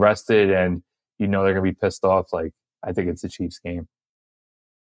that's gonna be rested, and they're gonna be pissed off. Like I think it's the Chiefs game.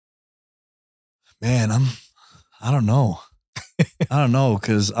 Man, I don't know. I don't know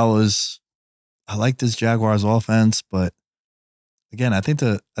because I like this Jaguars offense, but again, I think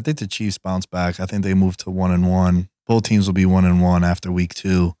the Chiefs bounce back. I think they move to 1-1. Both teams will be 1-1 after week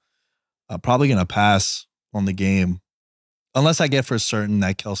 2. Probably gonna pass on the game unless I get for certain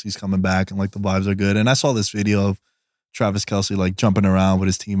that Kelsey's coming back and like the vibes are good. And I saw this video of Travis Kelce like jumping around with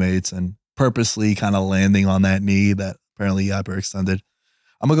his teammates and purposely kind of landing on that knee that apparently hyperextended.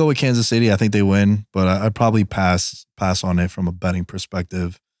 I'm gonna go with Kansas City. I think they win, but I'd probably pass on it from a betting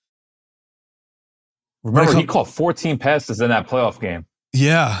perspective. Remember, he caught 14 passes in that playoff game.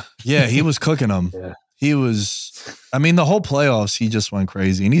 Yeah, he was cooking them. Yeah. He was, I mean, the whole playoffs, he just went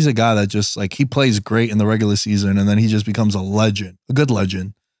crazy. And he's a guy that just like, he plays great in the regular season and then he just becomes a good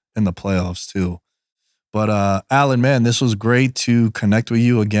legend in the playoffs too. But Alan, man, this was great to connect with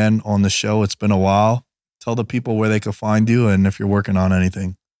you again on the show. It's been a while. Tell the people where they can find you and if you're working on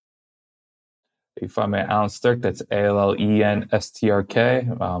anything. You can find me at Alan Stirk. That's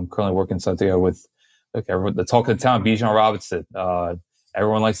ALLENSTRK. I'm currently working something with the talk of the town, Bijan Robinson.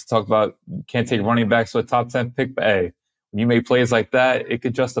 Everyone likes to talk about can't take running backs with a top 10 pick, but hey, when you make plays like that, it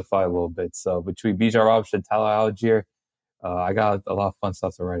could justify a little bit. So between Bijan Robinson and Tyler Algier, I got a lot of fun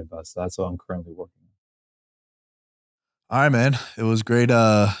stuff to write about. So that's what I'm currently working on. All right, man. It was great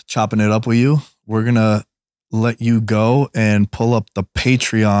chopping it up with you. We're going to let you go and pull up the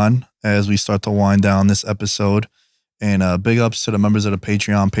Patreon as we start to wind down this episode. And big ups to the members of the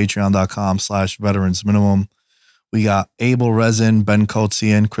Patreon, patreon.com/veteransminimum. We got Abel Resin, Ben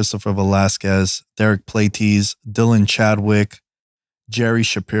Kotzian, Christopher Velasquez, Derek Platees, Dylan Chadwick, Jerry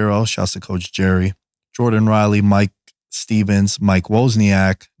Shapiro, shouts to Coach Jerry, Jordan Riley, Mike Stevens, Mike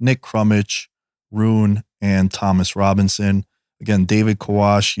Wozniak, Nick Crummich, Rune, and Thomas Robinson. Again, David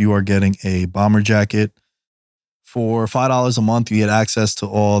Kawash, you are getting a bomber jacket. For $5 a month, you get access to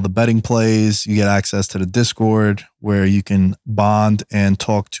all the betting plays. You get access to the Discord where you can bond and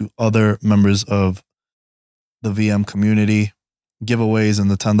talk to other members of the VM community. Giveaways in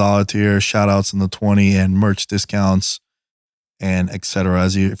the $10 tier, shout outs in the $20, and merch discounts, and etc.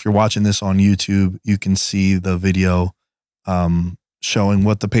 If you're watching this on YouTube, you can see the video showing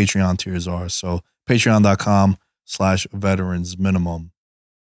what the Patreon tiers are. So patreon.com/veteransminimum.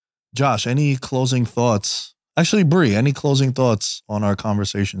 Josh, any closing thoughts? Actually, Bree, any closing thoughts on our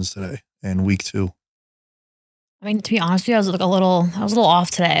conversations today in week 2? I mean, to be honest with you, I was a little off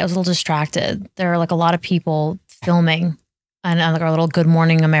today. I was a little distracted. There are like a lot of people filming And like our little Good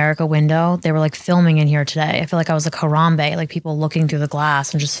Morning America window, they were like filming in here today. I feel like I was like Harambe, like people looking through the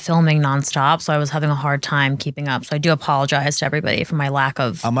glass and just filming nonstop. So I was having a hard time keeping up. So I do apologize to everybody for my lack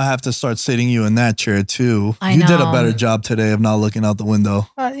of. I'm gonna have to start sitting you in that chair too. I You did a know. better job today of not looking out the window.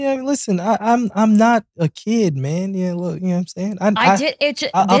 Yeah, listen, I'm not a kid, man. Yeah, look, you know what I'm saying?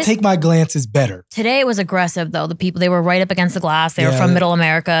 I'll take my glances better. Today it was aggressive though. The people, they were right up against the glass. They were from Middle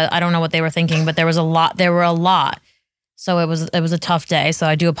America. I don't know what they were thinking, but there were a lot. So it was a tough day. So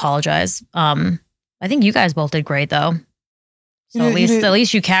I do apologize. I think you guys both did great though. So at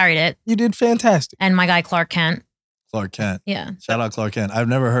least you carried it. You did fantastic. And my guy Clark Kent. Clark Kent. Yeah. Shout out Clark Kent. I've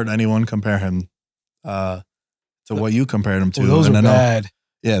never heard anyone compare him to what you compared him to. Those are bad.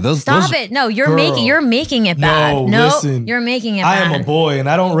 Yeah, those. Stop it! No, you're making it bad. No, listen, you're making it bad. I am a boy, and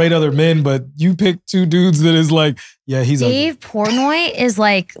I don't rate other men, but you pick two dudes that is like, yeah, he's Dave Portnoy is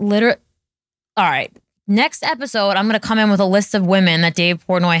like literally. All right. Next episode, I'm going to come in with a list of women that Dave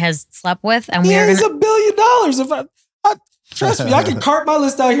Portnoy has slept with, and we are going to. $1 billion. If I trust me, I can cart my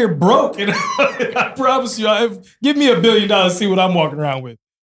list out here broke, and I promise you, give me $1 billion to see what I'm walking around with.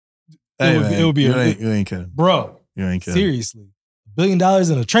 It would be you ain't kidding, bro. You ain't kidding. Seriously, $1 billion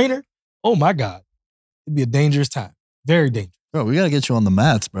and a trainer. Oh my God, it'd be a dangerous time. Very dangerous, bro. We got to get you on the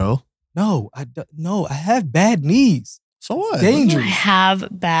mats, bro. No, I have bad knees. So what? Dangerous. I have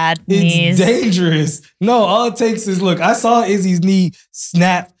bad knees. It's dangerous. No, all it takes is look. I saw Izzy's knee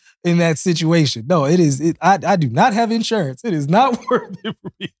snap in that situation. No, it is. I do not have insurance. It is not worth it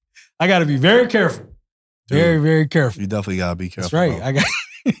for me. I got to be very careful. Dude, very, very careful. You definitely got to be careful. That's right. Bro. I got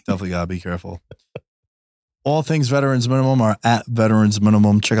definitely got to be careful. All things Veterans Minimum are at Veterans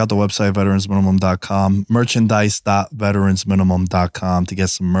Minimum. Check out the website, veteransminimum.com, merchandise.veteransminimum.com to get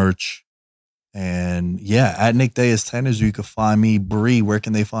some merch. And yeah, at Nick Day is 10 is you can find me. Bree, where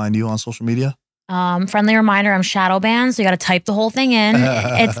can they find you on social media? Friendly reminder, I'm shadow banned, so you got to type the whole thing in.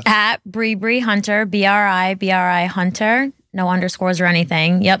 It's at Bree Hunter, BRI Hunter, no underscores or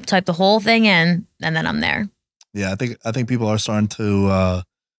anything. Yep, type the whole thing in, and then I'm there. Yeah, I think people are starting to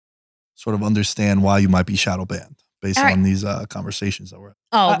sort of understand why you might be shadow banned based on these conversations that we're.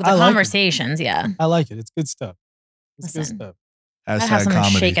 Oh, the conversations, yeah. I like it. It's good stuff. Good stuff. Hashtag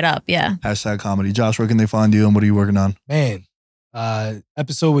comedy. Shake it up, yeah. Hashtag comedy. Josh, where can they find you and what are you working on? Man,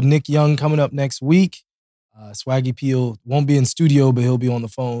 episode with Nick Young coming up next week. Swaggy Peel won't be in studio, but he'll be on the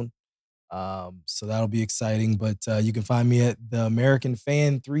phone. So that'll be exciting. But you can find me at the American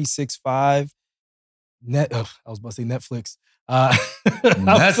Fan 365. I was about to say Netflix.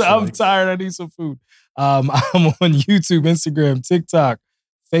 I'm tired. I need some food. I'm on YouTube, Instagram, TikTok,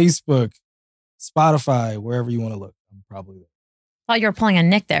 Facebook, Spotify, wherever you want to look. I'm probably there. I thought you were pulling a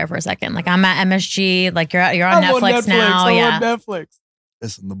Nick there for a second. Like I'm at MSG. Like you're on Netflix now. I'm on Netflix.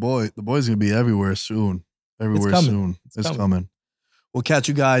 Listen, the boy's gonna be everywhere soon. Everywhere soon. It's coming. We'll catch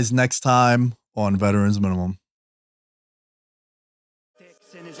you guys next time on Veterans Minimum.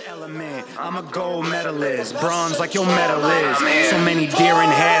 I'm a gold medalist, bronze like your medal is. So many deer in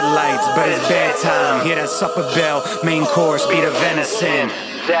headlights, but it's bedtime. Hear that supper bell, main course, be the venison.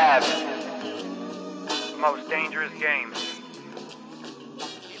 Dab. Most dangerous game.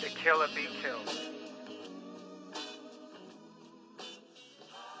 Either kill or be killed.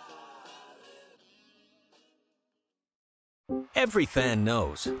 Every fan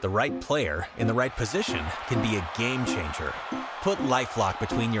knows the right player in the right position can be a game changer. Put LifeLock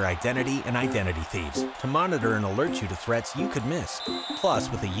between your identity and identity thieves to monitor and alert you to threats you could miss.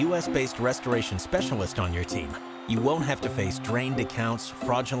 Plus, with a U.S.-based restoration specialist on your team, you won't have to face drained accounts,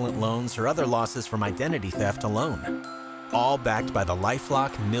 fraudulent loans, or other losses from identity theft alone. All backed by the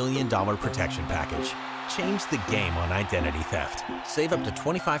LifeLock $1 Million Protection Package. Change the game on identity theft. Save up to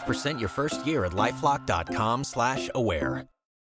 25% your first year at LifeLock.com/aware.